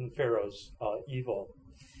participate in Pharaoh's evil.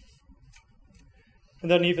 And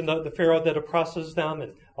then even the Pharaoh that oppresses them,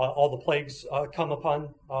 and all the plagues come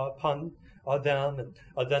upon them,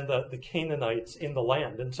 and then the Canaanites in the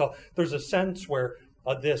land. And so there's a sense where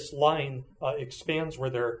this line expands, where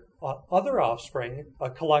there are other offspring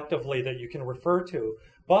collectively that you can refer to.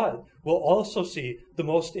 But we'll also see the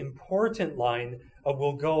most important line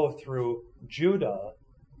will go through Judah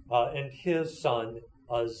and his son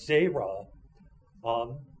Zerah.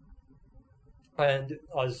 And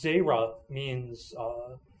Zerah means,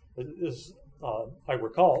 I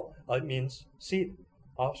recall, it means seed,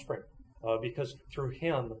 offspring, because through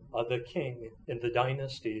him the king in the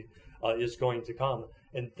dynasty is going to come.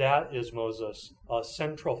 And that is Moses'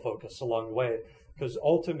 central focus along the way, because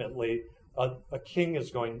ultimately a king is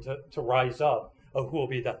going to rise up who will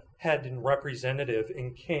be the head and representative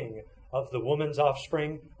and king of the woman's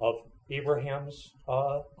offspring, of Abraham's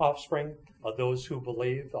offspring, those who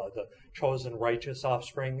believe, the chosen righteous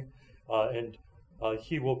offspring, and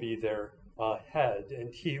he will be their head,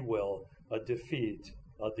 and he will defeat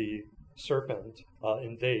the serpent,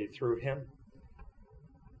 and they through him.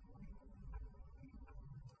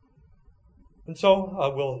 And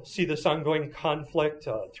so we'll see this ongoing conflict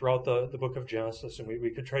throughout the book of Genesis, and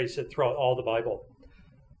we could trace it throughout all the Bible.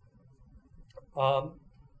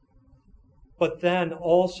 But then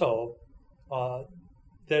also,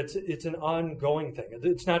 that it's an ongoing thing.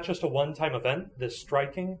 It's not just a one-time event, this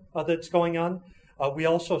striking that's going on. We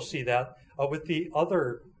also see that with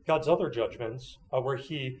God's other judgments, where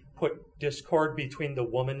he put discord between the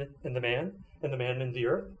woman and the man and the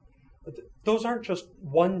earth. Those aren't just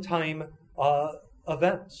one-time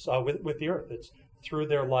events with the earth. It's through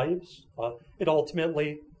their lives. It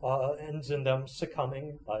ultimately ends in them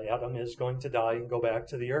succumbing. Adam is going to die and go back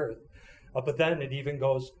to the earth. But then it even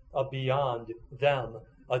goes beyond them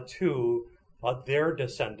to their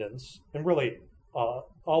descendants, and really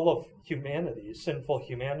all of humanity, sinful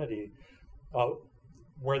humanity,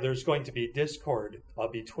 where there's going to be discord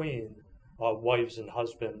between wives and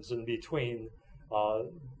husbands, and between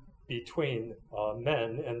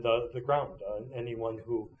men and the ground, anyone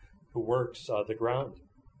who works the ground.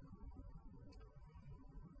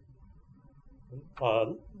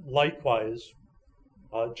 Likewise,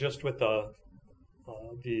 just with the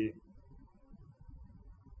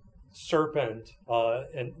serpent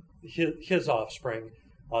and his offspring,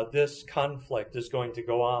 this conflict is going to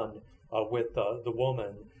go on with the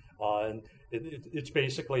woman, and it's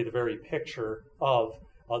basically the very picture of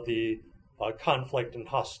the conflict and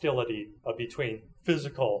hostility between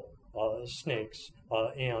physical snakes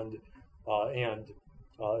and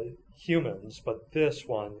humans, but this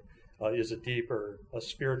one is a deeper,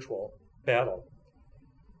 spiritual battle.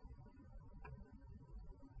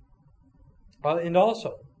 And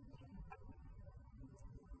also,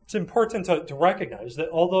 it's important to recognize that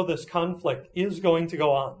although this conflict is going to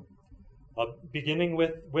go on, beginning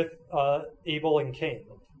with Abel and Cain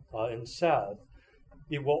and Seth,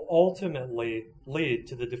 it will ultimately lead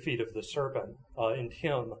to the defeat of the serpent and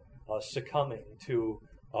him succumbing to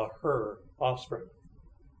her offspring.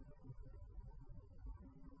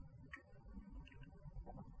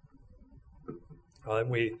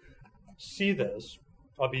 And we see this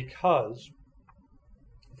because,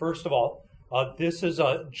 first of all, this is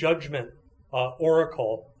a judgment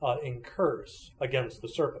oracle and curse against the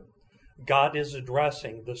serpent. God is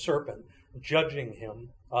addressing the serpent, judging him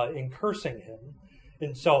and cursing him.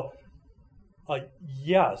 And so,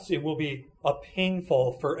 yes, it will be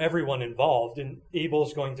painful for everyone involved, and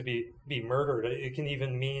Abel's going to be murdered. It can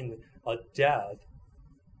even mean death.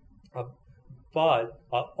 But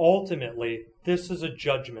ultimately, this is a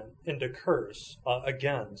judgment and a curse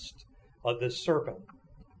against this serpent.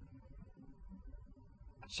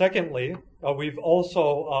 Secondly, we've also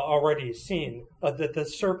already seen that the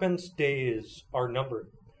serpent's days are numbered.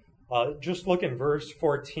 Just look in verse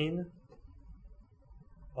 14.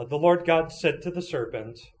 The Lord God said to the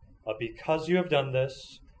serpent, because you have done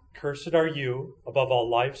this, cursed are you above all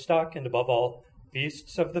livestock and above all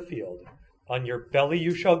beasts of the field. On your belly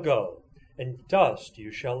you shall go, and dust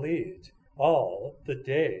you shall eat all the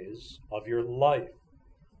days of your life.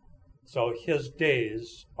 So his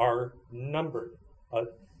days are numbered.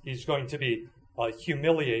 He's going to be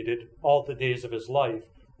humiliated all the days of his life.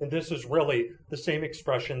 And this is really the same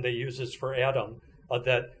expression they uses for Adam,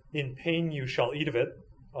 that in pain you shall eat of it,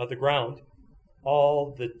 the ground,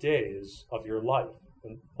 all the days of your life.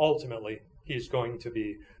 And ultimately, he's going to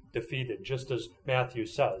be defeated, just as Matthew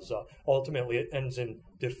says. Ultimately, it ends in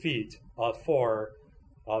defeat for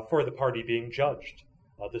the party being judged.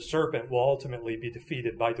 The serpent will ultimately be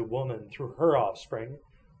defeated by the woman through her offspring.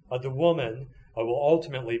 The woman will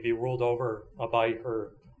ultimately be ruled over by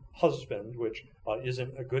her husband, which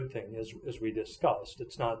isn't a good thing, as we discussed.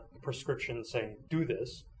 It's not a prescription saying do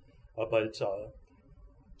this, but it's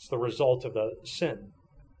the result of the sin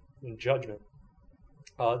and judgment.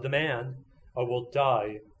 The man will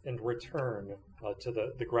die and return to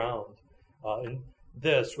the ground. And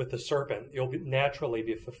this, with the serpent, it'll naturally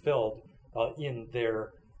be fulfilled in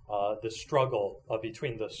the struggle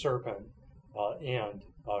between the serpent and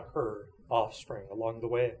her offspring along the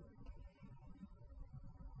way.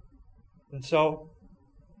 And so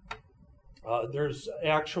there's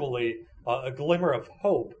actually a glimmer of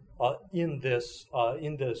hope in this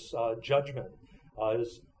judgment.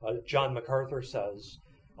 As John MacArthur says,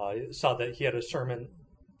 I saw that he had a sermon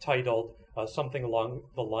titled something along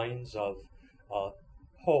the lines of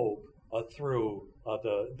hope through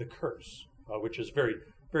the curse, which is very,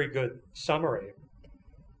 very good summary.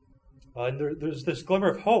 And there's this glimmer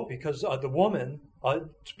of hope because the woman, to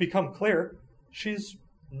become clear, she's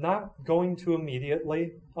not going to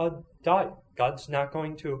immediately die. God's not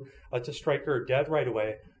going to strike her dead right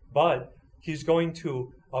away, but he's going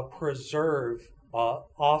to preserve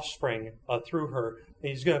offspring through her. And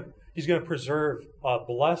he's going to preserve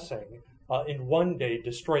blessing and one day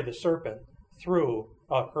destroy the serpent through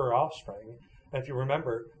her offspring. And if you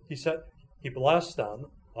remember, he said he blessed them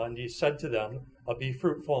and he said to them, "Be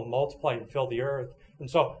fruitful and multiply and fill the earth." And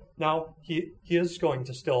so now he is going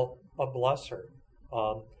to still bless her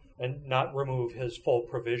and not remove his full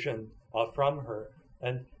provision from her.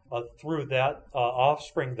 And through that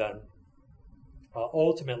offspring, then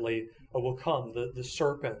ultimately will come the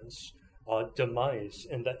serpent's demise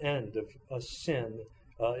and the end of sin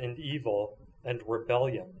and evil and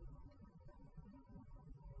rebellion.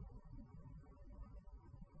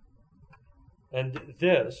 And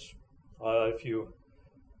this, if you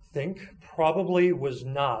think, probably was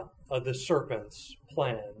not the serpent's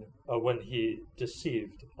plan when he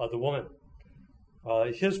deceived the woman.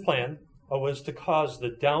 His plan was to cause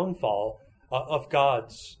the downfall of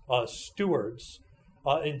God's stewards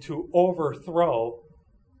and to overthrow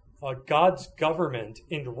God's government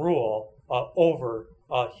and rule over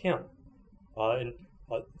him. And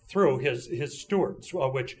through his stewards,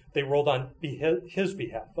 which they ruled on his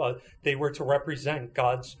behalf. They were to represent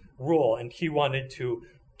God's rule, and he wanted to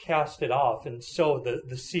cast it off and sow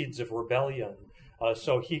the seeds of rebellion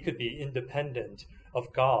so he could be independent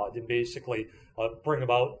of God and basically bring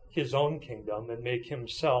about his own kingdom and make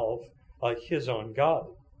himself his own God.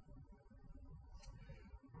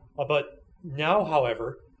 But now,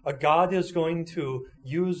 however, God is going to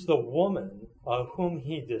use the woman whom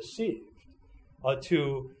he deceived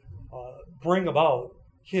to bring about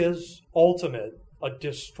his ultimate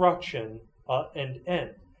destruction and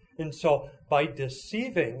end. And so by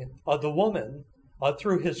deceiving the woman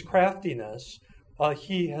through his craftiness,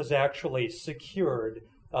 he has actually secured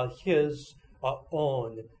his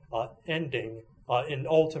own ending and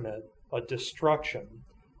ultimate destruction.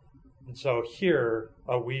 And so here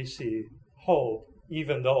we see hope,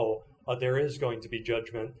 even though there is going to be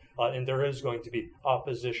judgment and there is going to be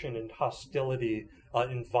opposition and hostility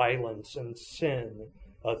and violence and sin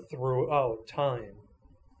throughout time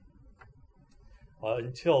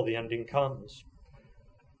until the ending comes.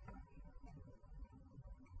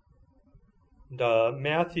 And,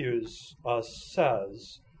 Matthews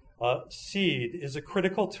says, seed is a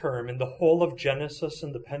critical term in the whole of Genesis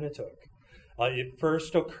and the Pentateuch. It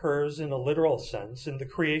first occurs in a literal sense in the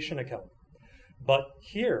creation account. But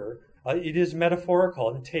here, it is metaphorical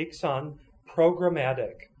and takes on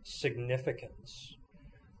programmatic significance.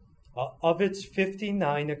 Of its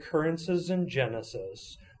 59 occurrences in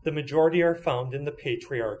Genesis, the majority are found in the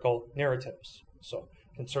patriarchal narratives. So,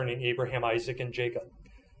 concerning Abraham, Isaac, and Jacob,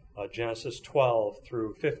 Genesis 12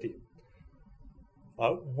 through 50,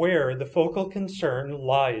 where the focal concern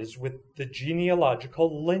lies with the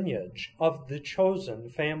genealogical lineage of the chosen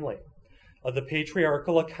family. The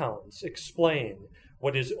patriarchal accounts explain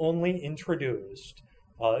what is only introduced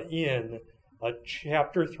in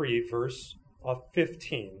chapter 3, verse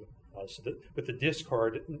 15, so that with the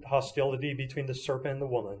discord, hostility between the serpent and the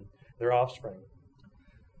woman, their offspring.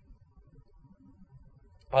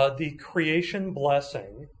 The creation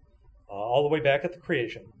blessing, all the way back at the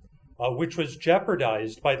creation, which was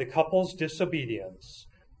jeopardized by the couple's disobedience,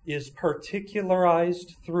 is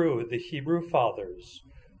particularized through the Hebrew fathers,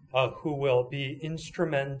 who will be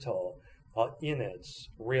instrumental in its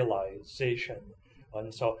realization.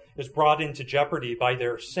 And so it's brought into jeopardy by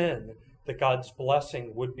their sin that God's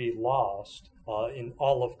blessing would be lost in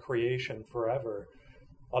all of creation forever.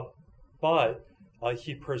 But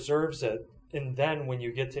he preserves it. And then when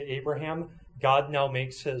you get to Abraham, God now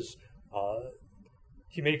makes his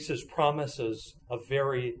promises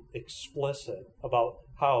very explicit about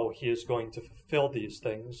how he is going to fulfill these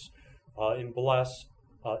things and bless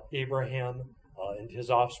Abraham and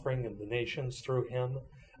his offspring and the nations through him,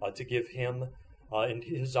 to give him and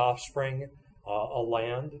his offspring a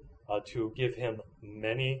land, to give him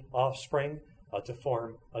many offspring, to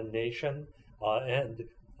form a nation, and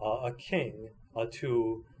a king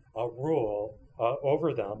to rule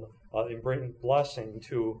over them and bring blessing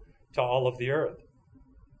to all of the earth.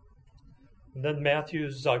 And then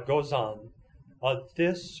Matthews goes on,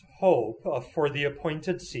 this hope for the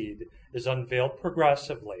appointed seed is unveiled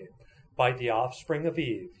progressively by the offspring of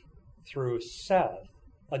Eve, through Seth,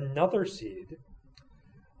 another seed,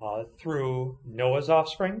 through Noah's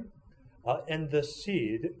offspring, and the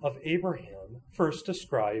seed of Abraham, first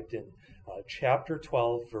described in chapter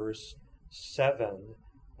 12, verse 7,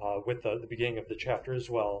 with the beginning of the chapter as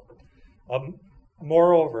well.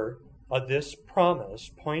 Moreover, this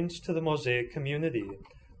promise points to the Mosaic community,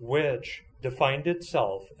 which defined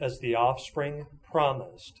itself as the offspring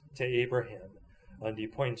promised to Abraham. And he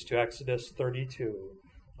points to Exodus 32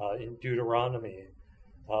 in Deuteronomy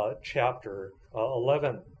chapter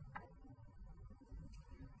 11.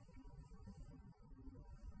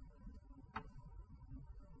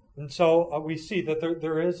 And so we see that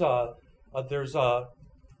there's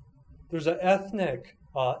an ethnic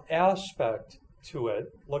aspect to it,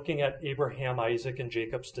 looking at Abraham, Isaac, and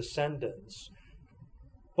Jacob's descendants.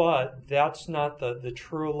 But that's not the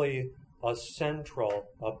truly central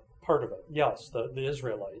part of it. Yes, the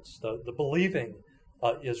Israelites, the believing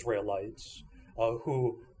Israelites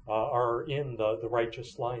who are in the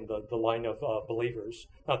righteous line, the line of believers.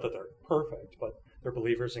 Not that they're perfect, but they're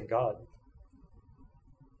believers in God.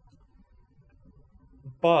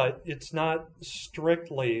 But it's not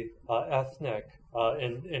strictly ethnic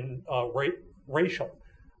and racial.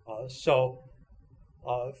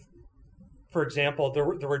 For example, there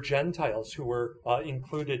were Gentiles who were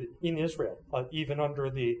included in Israel, even under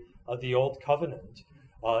the Old Covenant.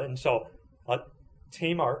 And so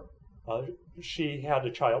Tamar, she had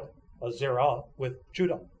a child, Zerah, with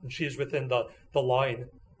Judah. And she's within the line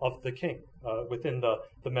of the king, within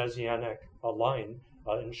the Messianic line.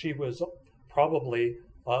 And she was probably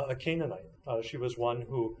a Canaanite. She was one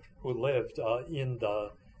who lived in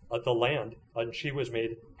the land, and she was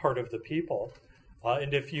made part of the people.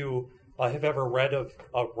 And if you have ever read of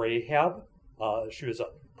Rahab, she was a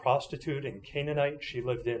prostitute and Canaanite. She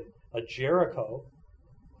lived in Jericho.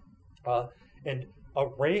 And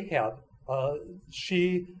Rahab,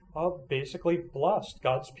 she basically blessed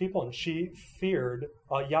God's people, and she feared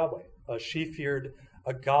Yahweh. She feared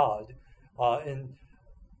a God, and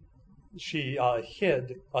she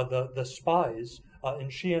hid the spies,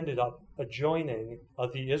 and she ended up joining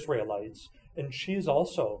the Israelites, and she's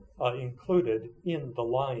also included in the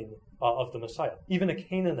line of the Messiah. Even a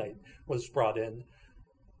Canaanite was brought in,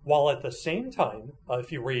 while at the same time,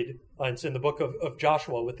 if you read, it's in the book of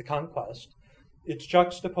Joshua with the conquest, it's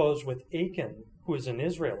juxtaposed with Achan, who is an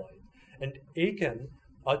Israelite. And Achan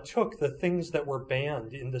took the things that were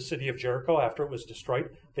banned in the city of Jericho after it was destroyed.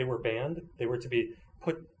 They were banned. They were to be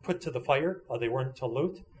put to the fire. They weren't to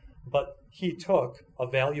loot. But he took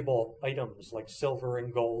valuable items like silver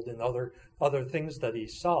and gold and other things that he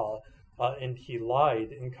saw, and he lied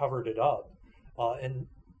and covered it up. And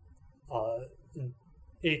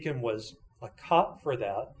Achan was caught for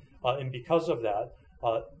that, and because of that,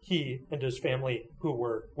 he and his family who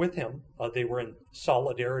were with him, they were in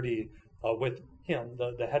solidarity with him,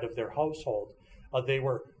 the head of their household. They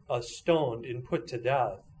were stoned and put to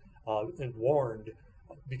death and warned,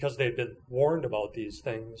 because they had been warned about these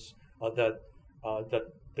things, that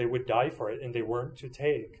they would die for it, and they weren't to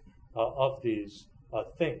take of these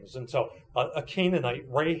things. And so a Canaanite,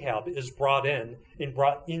 Rahab, is brought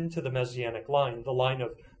into the Messianic line, the line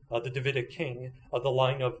of the Davidic king, the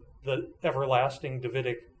line of the everlasting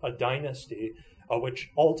Davidic dynasty, which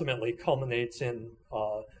ultimately culminates in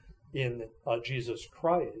Jesus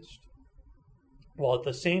Christ. While at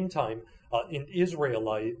the same time, an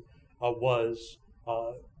Israelite was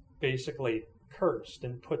basically cursed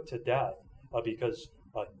and put to death because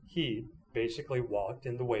he basically walked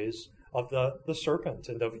in the ways of the serpent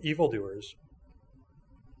and of evildoers.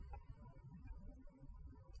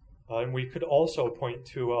 And we could also point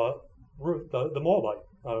to Ruth, the Moabite,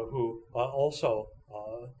 who also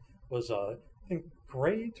was, I think,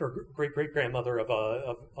 great or great-great-grandmother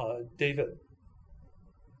of David.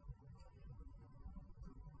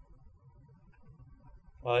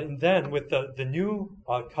 And then with the new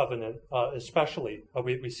covenant, especially,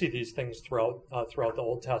 we see these things throughout the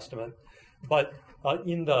Old Testament. But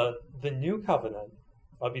in the new covenant,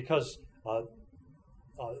 because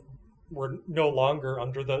we're no longer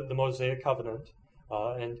under the Mosaic covenant,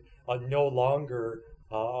 and no longer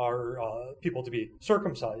are people to be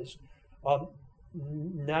circumcised,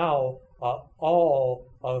 now all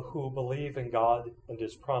who believe in God and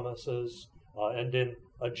His promises and in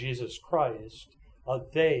Jesus Christ,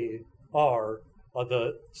 they are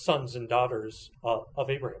the sons and daughters of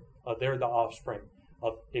Abraham. They're the offspring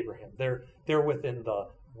of Abraham. They're within the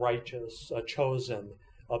righteous, chosen,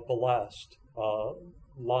 blessed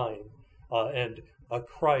line, and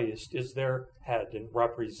Christ is their head and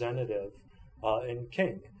representative and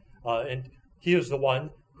king. And He is the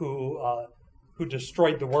one who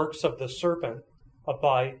destroyed the works of the serpent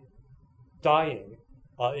by dying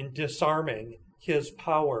and disarming his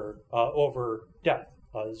power over death.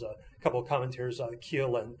 As a couple of commentators,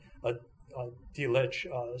 Keel and Delitzsch,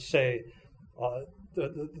 say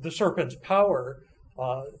the serpent's power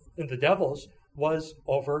and the devil's was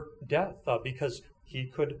over death because he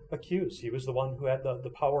could accuse. He was the one who had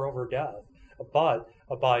the power over death. But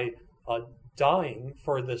by dying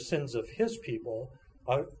for the sins of his people,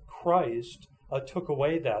 Christ took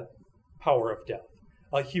away that power of death.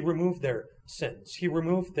 He removed their sins. He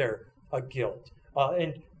removed their guilt.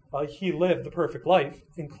 And He lived the perfect life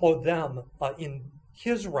and clothed them in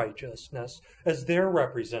His righteousness as their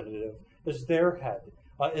representative, as their head,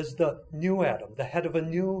 as the new Adam, the head of a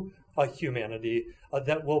new humanity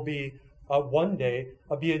that will be one day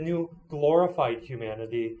be a new glorified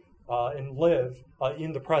humanity and live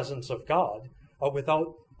in the presence of God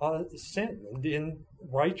without sin and in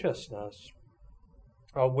righteousness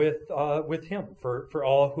with Him for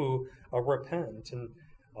all who repent and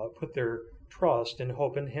put their trust and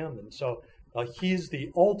hope in Him. And so He's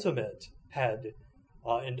the ultimate head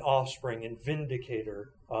and offspring and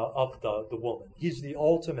vindicator of the woman. He's the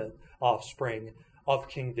ultimate offspring of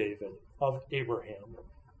King David, of Abraham,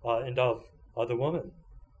 and of the woman.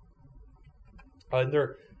 And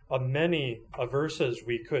there are many verses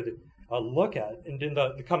we could look at, and in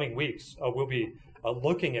the coming weeks we'll be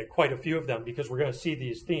looking at quite a few of them because we're going to see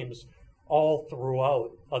these themes all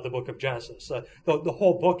throughout the book of Genesis. The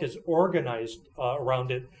whole book is organized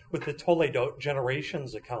around it with the Toledot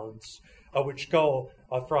generations accounts, which go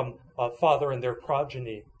from father and their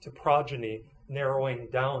progeny to progeny, narrowing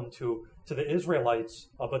down to the Israelites,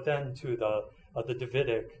 but then to the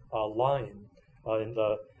Davidic line in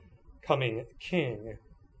the coming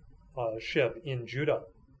kingship in Judah.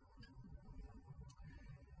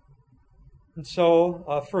 And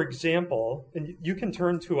so, for example, and you can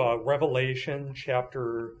turn to Revelation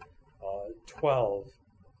chapter 12.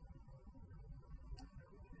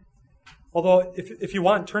 Although, if you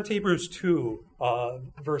want, turn to Hebrews 2,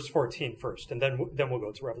 verse 14 first, and then we'll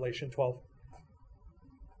go to Revelation 12.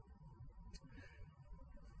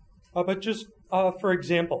 But just for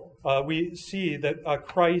example, we see that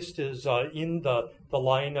Christ is in the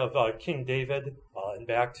line of King David and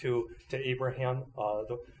back to Abraham,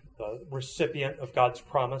 the recipient of God's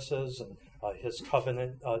promises and His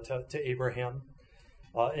covenant to Abraham,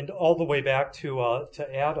 and all the way back to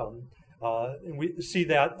Adam. And we see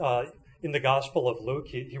that in the Gospel of Luke.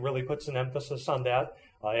 He really puts an emphasis on that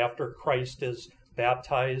after Christ is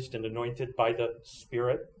baptized and anointed by the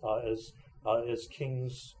Spirit, as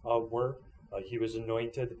kings were. He was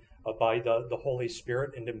anointed by the Holy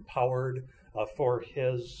Spirit and empowered for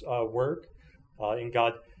His work. And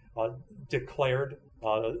God declared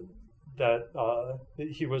that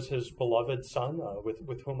He was His beloved Son,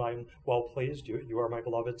 with whom I'm well pleased. You are my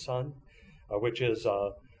beloved Son, which is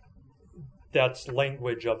that's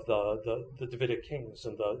language of the Davidic kings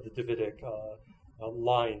and the Davidic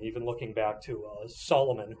line, even looking back to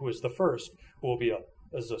Solomon, who is the first, who will be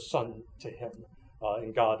as a son to him,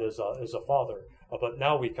 and God as a father. But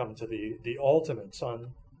now we come to the ultimate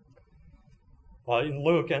son. In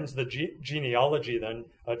Luke ends the genealogy then,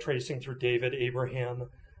 tracing through David, Abraham,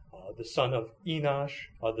 the son of Enosh,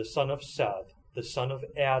 the son of Seth, the son of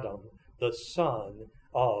Adam, the son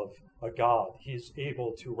of God. He's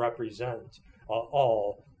able to represent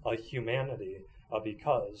all humanity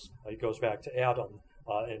because he goes back to Adam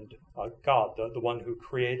and God, the one who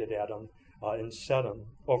created Adam and set him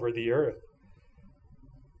over the earth.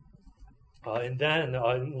 And then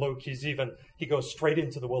in Luke, he goes straight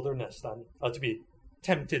into the wilderness then to be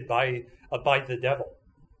tempted by the devil.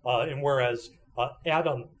 And whereas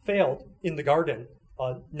Adam failed in the garden,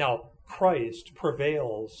 now Christ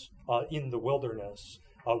prevails in the wilderness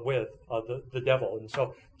with the devil, and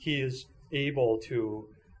so he is able to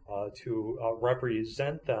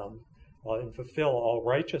represent them and fulfill all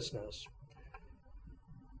righteousness.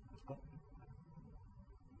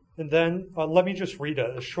 And then let me just read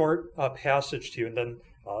a short passage to you, and then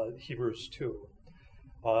Hebrews 2.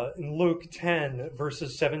 In Luke 10,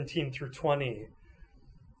 verses 17 through 20,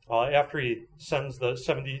 after he sends the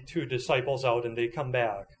 72 disciples out and they come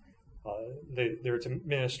back, they're to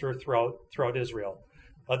minister throughout Israel.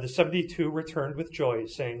 The 72 returned with joy,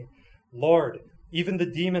 saying, "Lord, even the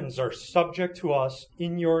demons are subject to us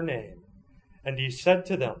in your name." And he said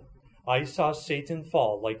to them, "I saw Satan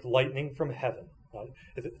fall like lightning from heaven." I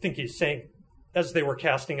think he's saying, as they were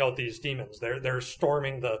casting out these demons, they're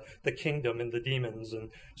storming the kingdom and the demons, and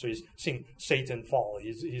so he's seeing Satan fall.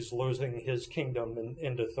 He's losing his kingdom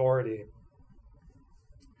and authority.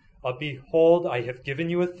 "Behold, I have given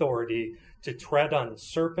you authority to tread on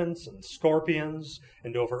serpents and scorpions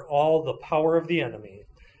and over all the power of the enemy,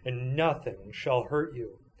 and nothing shall hurt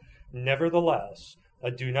you. Nevertheless,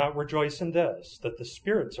 do not rejoice in this, that the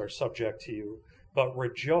spirits are subject to you, but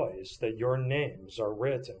rejoice that your names are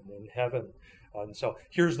written in heaven." And so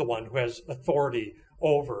here's the one who has authority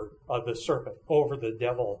over the serpent, over the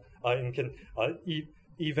devil, and can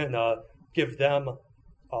even give them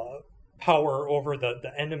power over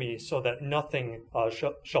the enemy so that nothing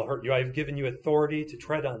shall hurt you. "I have given you authority to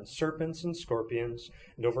tread on serpents and scorpions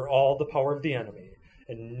and over all the power of the enemy,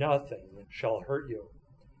 and nothing shall hurt you."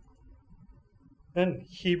 And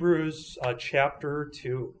Hebrews chapter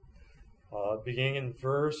 2, beginning in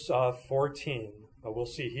verse 14, we'll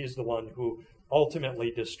see he's the one who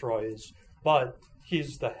ultimately destroys, but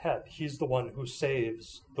he's the head. He's the one who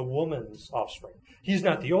saves the woman's offspring. He's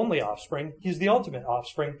not the only offspring. He's the ultimate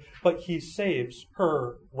offspring, but he saves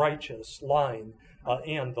her righteous line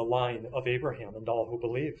and the line of Abraham and all who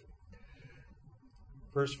believe.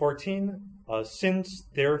 Verse 14, "Since,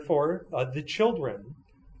 therefore, the children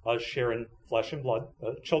share in flesh and blood,"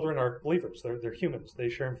 children are believers, they're humans, they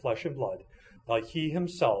share in flesh and blood, "he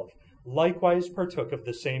himself likewise partook of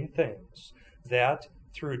the same things, that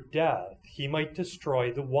through death he might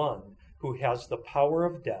destroy the one who has the power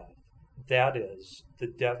of death, that is, the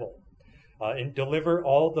devil, and deliver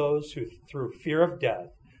all those who through fear of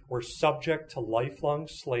death were subject to lifelong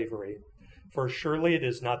slavery. For surely it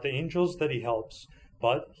is not the angels that he helps,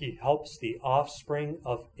 but he helps the offspring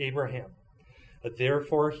of Abraham.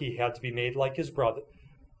 Therefore he had to be made like his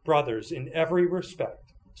brothers in every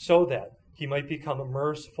respect, so that he might become a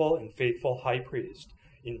merciful and faithful high priest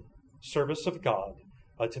in service of God,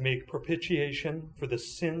 to make propitiation for the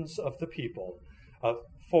sins of the people.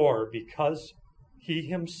 For because he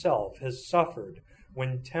himself has suffered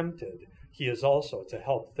when tempted, he is also to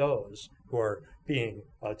help those who are being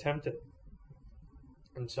tempted."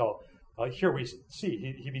 And so here we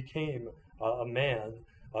see he became a man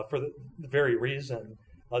for the very reason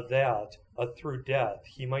that through death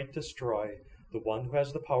he might destroy the one who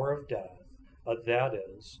has the power of death, that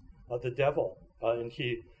is, the devil. And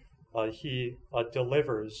he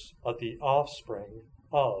delivers the offspring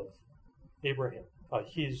of Abraham.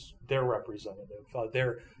 He's their representative,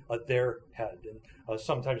 their head. And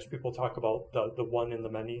sometimes people talk about the one and the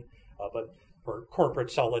many, but for corporate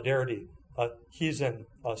solidarity, he's in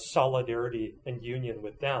solidarity and union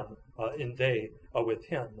with them, and they with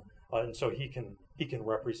him, and so he can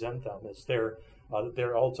represent them as their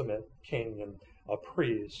ultimate king and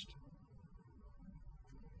priest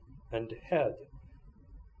and head.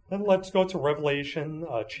 Then let's go to Revelation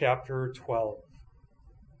chapter 12.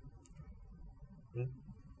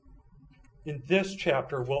 In this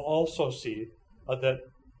chapter, we'll also see that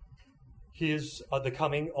he is the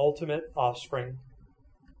coming ultimate offspring,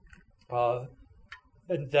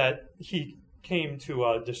 and that he came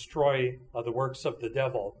to destroy the works of the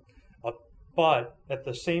devil. But at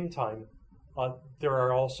the same time, there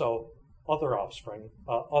are also other offspring,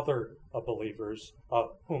 other believers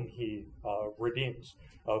whom he redeems,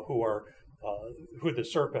 who the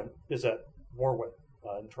serpent is at war with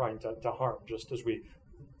and trying to harm, just as we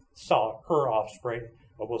saw her offspring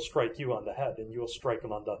will strike you on the head and you'll strike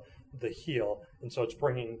him on the heel. And so it's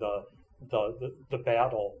bringing the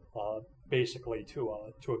battle basically to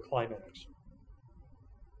a climax.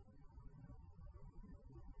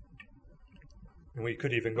 And we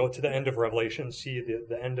could even go to the end of Revelation, see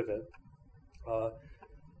the end of it.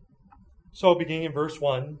 So beginning in verse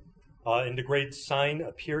 1, and a great sign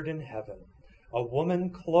appeared in heaven, a woman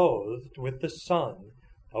clothed with the sun,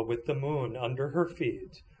 with the moon under her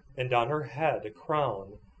feet, and on her head a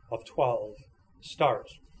crown of 12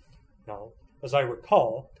 stars. Now, as I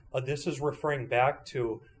recall, this is referring back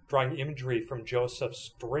to drawing imagery from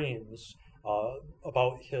Joseph's dreams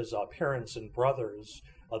about his parents and brothers,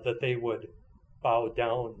 that they would bow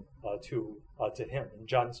down to him. And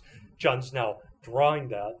John's now drawing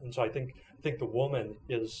that, and so I think the woman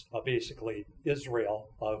is basically Israel,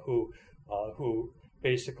 who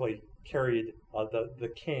basically carried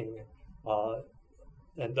the king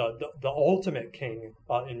and the ultimate king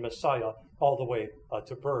in Messiah all the way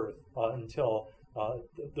to birth until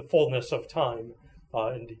the fullness of time,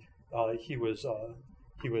 and he was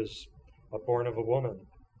born of a woman.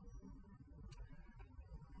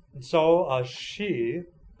 And so she,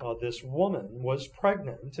 this woman, was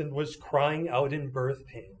pregnant and was crying out in birth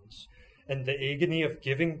pains and the agony of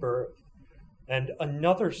giving birth. And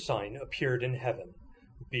another sign appeared in heaven.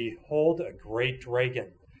 Behold, a great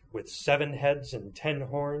dragon with 7 heads and 10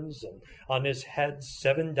 horns, and on his head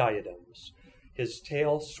 7 diadems. His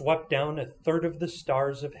tail swept down 1/3 of the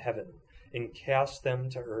stars of heaven and cast them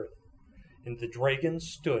to earth. And the dragon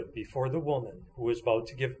stood before the woman who was about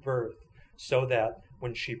to give birth, so that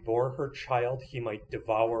when she bore her child, he might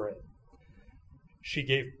devour it. She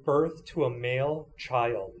gave birth to a male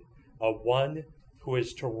child, one who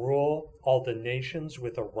is to rule all the nations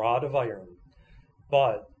with a rod of iron.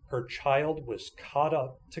 But her child was caught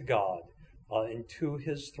up to God and to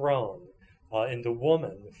his throne, and the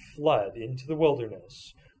woman fled into the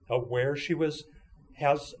wilderness, where she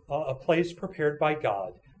has a place prepared by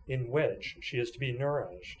God in which she is to be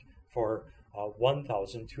nourished for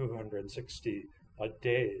 1,260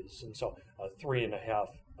 days. And so 3.5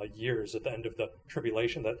 years at the end of the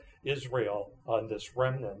tribulation that Israel, this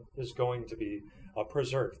remnant, is going to be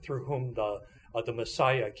preserved, through whom the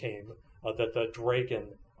Messiah came, that the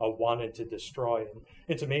dragon wanted to destroy. And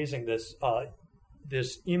it's amazing, this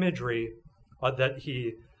imagery that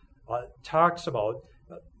he talks about,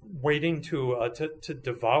 waiting to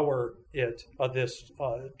devour it, this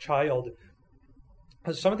child.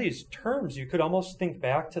 Some of these terms you could almost think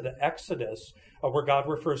back to the Exodus, where God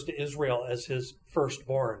refers to Israel as his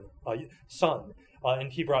firstborn son,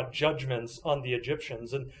 and he brought judgments on the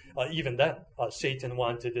Egyptians. And even then, Satan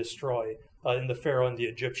wanted to destroy, and the Pharaoh and the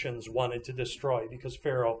Egyptians wanted to destroy, because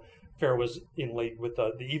Pharaoh was in league with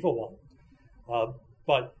the evil one.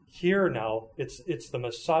 But here now, it's the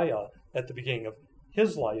Messiah at the beginning of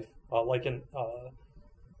his life, and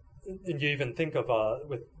you even think of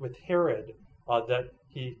with Herod, that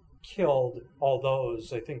he killed all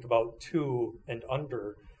those, I think about 2 and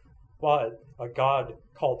under, but God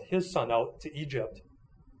called his son out to Egypt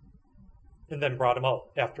and then brought him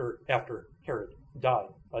out after Herod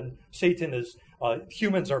died. And Satan is,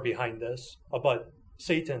 humans are behind this, but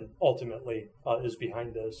Satan ultimately is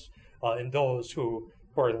behind this, and those who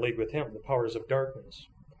are in league with him, the powers of darkness.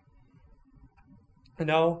 And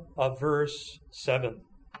now, verse 7.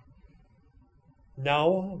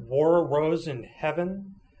 Now war arose in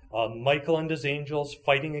heaven, Michael and his angels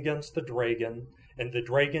fighting against the dragon, and the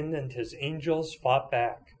dragon and his angels fought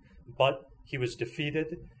back. But he was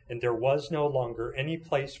defeated, and there was no longer any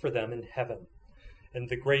place for them in heaven. And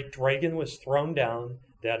the great dragon was thrown down,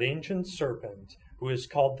 that ancient serpent, who is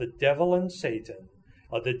called the devil and Satan,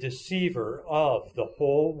 the deceiver of the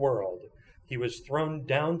whole world. He was thrown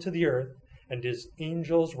down to the earth, and his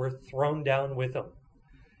angels were thrown down with him.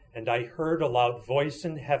 And I heard a loud voice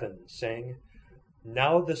in heaven saying,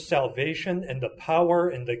 Now the salvation and the power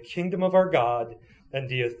and the kingdom of our God and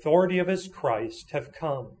the authority of his Christ have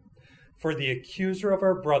come. For the accuser of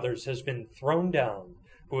our brothers has been thrown down,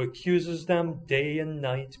 who accuses them day and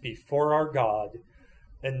night before our God,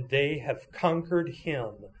 and they have conquered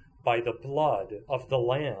him by the blood of the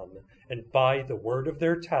Lamb and by the word of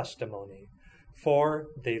their testimony, for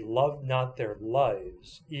they loved not their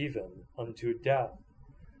lives even unto death.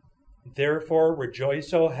 Therefore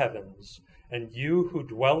rejoice, O heavens, and you who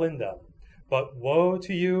dwell in them. But woe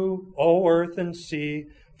to you, O earth and sea,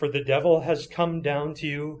 For the devil has come down to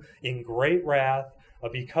you in great wrath,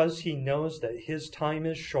 because he knows that his time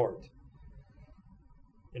is short.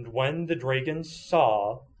 And when the dragon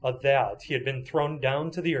saw that he had been thrown down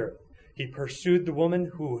to the earth, he pursued the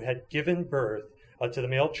woman who had given birth to the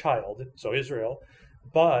male child, so Israel.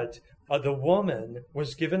 But the woman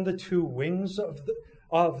was given the two wings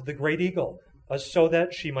of the great eagle, so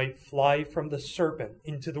that she might fly from the serpent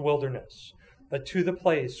into the wilderness, to the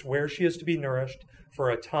place where she is to be nourished for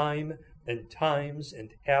a time and times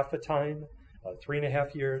and half a time,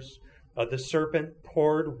 3.5 years. The serpent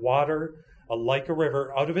poured water like a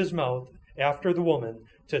river out of his mouth after the woman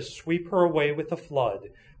to sweep her away with a flood.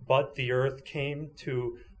 But the earth came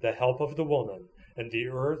to the help of the woman, and the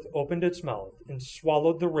earth opened its mouth and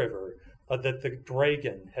swallowed the river that the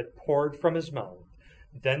dragon had poured from his mouth.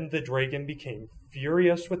 Then the dragon became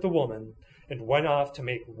furious with the woman and went off to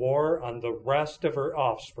make war on the rest of her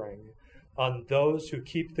offspring, on those who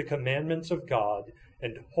keep the commandments of God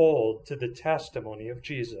and hold to the testimony of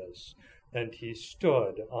Jesus. And he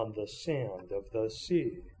stood on the sand of the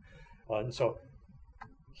sea. And so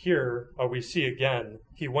here we see again,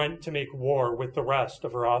 he went to make war with the rest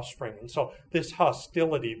of her offspring. And so this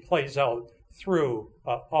hostility plays out through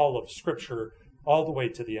all of Scripture, all the way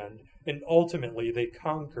to the end. And ultimately they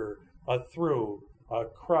conquer through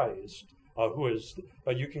Christ, who is,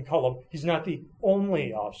 you can call him, he's not the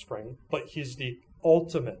only offspring, but he's the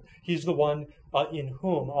ultimate. He's the one in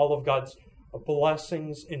whom all of God's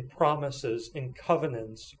blessings and promises and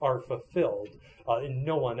covenants are fulfilled, and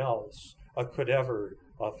no one else could ever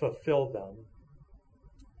fulfill them.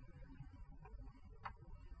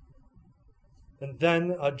 And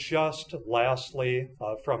then just lastly,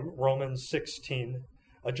 from Romans 16,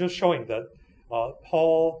 just showing that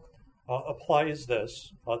Paul applies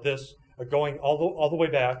this going all the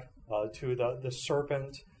way back to the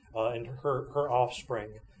serpent and her offspring,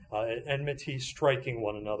 enmity, striking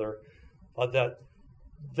one another, that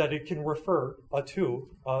it can refer to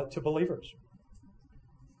believers.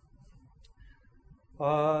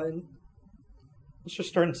 Let's just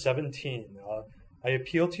start in 17. I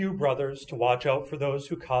appeal to you, brothers, to watch out for those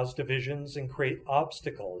who cause divisions and create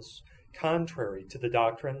obstacles contrary to the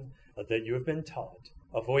doctrine that you have been taught.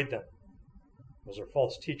 Avoid them. Those are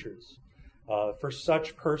false teachers. For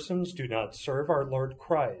such persons do not serve our Lord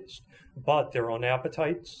Christ, but their own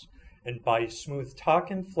appetites, and by smooth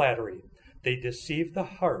talk and flattery they deceive the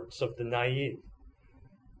hearts of the naive.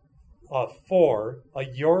 For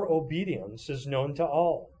your obedience is known to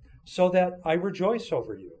all, so that I rejoice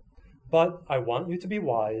over you. But I want you to be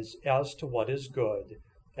wise as to what is good,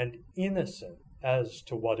 and innocent as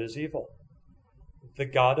to what is evil. The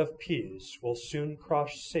God of peace will soon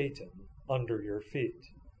crush Satan under your feet.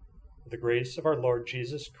 The grace of our Lord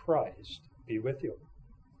Jesus Christ be with you.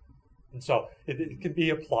 And so it can be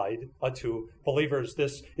applied to believers.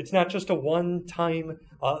 It's not just a one-time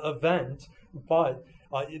event, but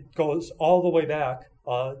it goes all the way back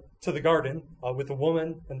to the garden with the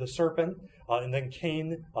woman and the serpent, and then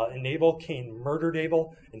Cain and Abel. Cain murdered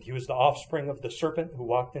Abel, and he was the offspring of the serpent who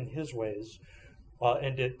walked in his ways.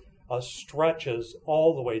 And it stretches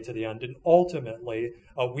all the way to the end. And ultimately,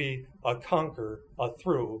 we conquer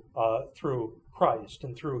through Christ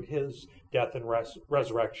and through his death and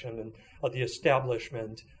resurrection and the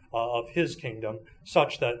establishment of his kingdom,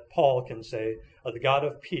 such that Paul can say, the God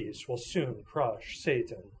of peace will soon crush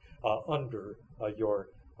Satan under your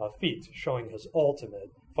feet, showing his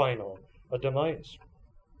ultimate, final demise.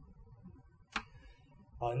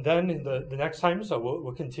 And then in the next times,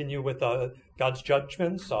 we'll continue with God's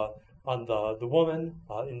judgments on the woman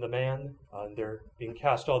and the man, and they're being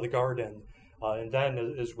cast out of the garden. And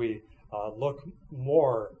then as we look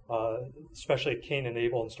more, especially at Cain and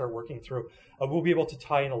Abel, and start working through, we'll be able to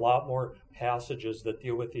tie in a lot more passages that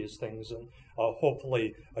deal with these things, and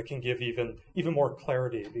hopefully can give even more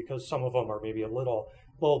clarity, because some of them are maybe a little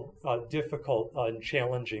difficult and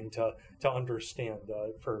challenging to understand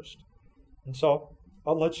at first. And so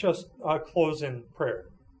let's just close in prayer.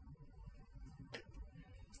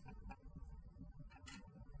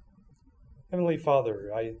 Heavenly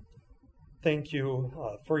Father, I thank you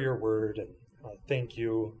for your word, and thank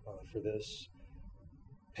you for this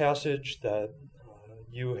passage that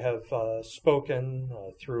you have spoken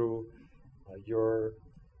through your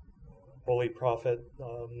holy prophet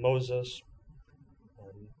Moses.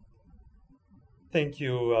 Thank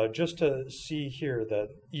you just to see here that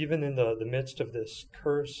even in the midst of this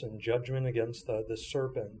curse and judgment against the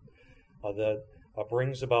serpent that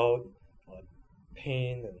brings about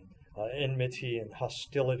pain and enmity and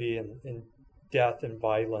hostility and death and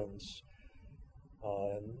violence,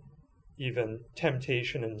 and even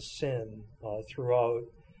temptation and sin throughout,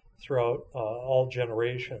 throughout all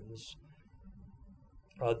generations,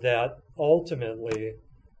 that ultimately,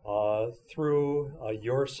 through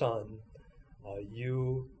your Son,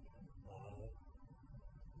 you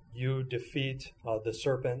defeat the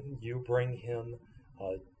serpent, you bring him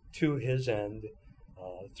to his end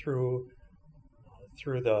through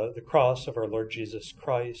the cross of our Lord Jesus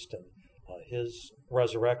Christ and his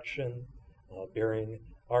resurrection, bearing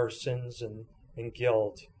our sins and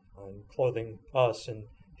guilt, and clothing us in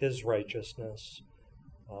his righteousness,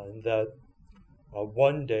 and that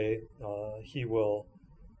one day he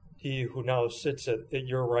who now sits at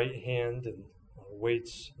your right hand and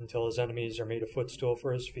waits until his enemies are made a footstool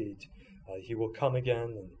for his feet, he will come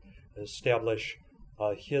again and establish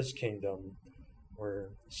his kingdom, where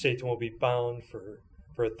Satan will be bound for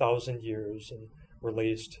 1,000 years and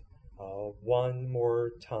released one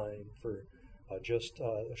more time for just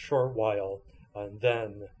a short while, and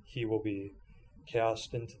then he will be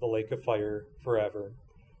cast into the lake of fire forever.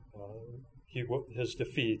 His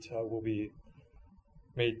defeat will be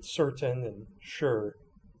made certain and sure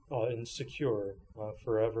and secure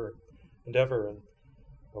forever and ever. And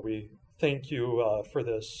we thank you for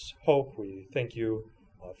this hope. We thank you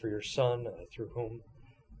for your Son, through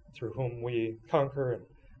whom we conquer, and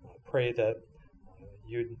pray that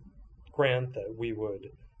you'd grant that we would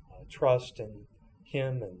trust in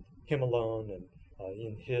him and him alone, and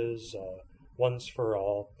in his once for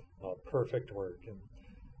all perfect work. And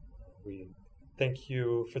we thank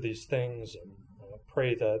you for these things, and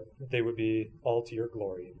pray that they would be all to your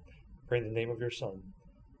glory. Pray in the name of your Son.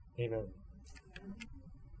 Amen.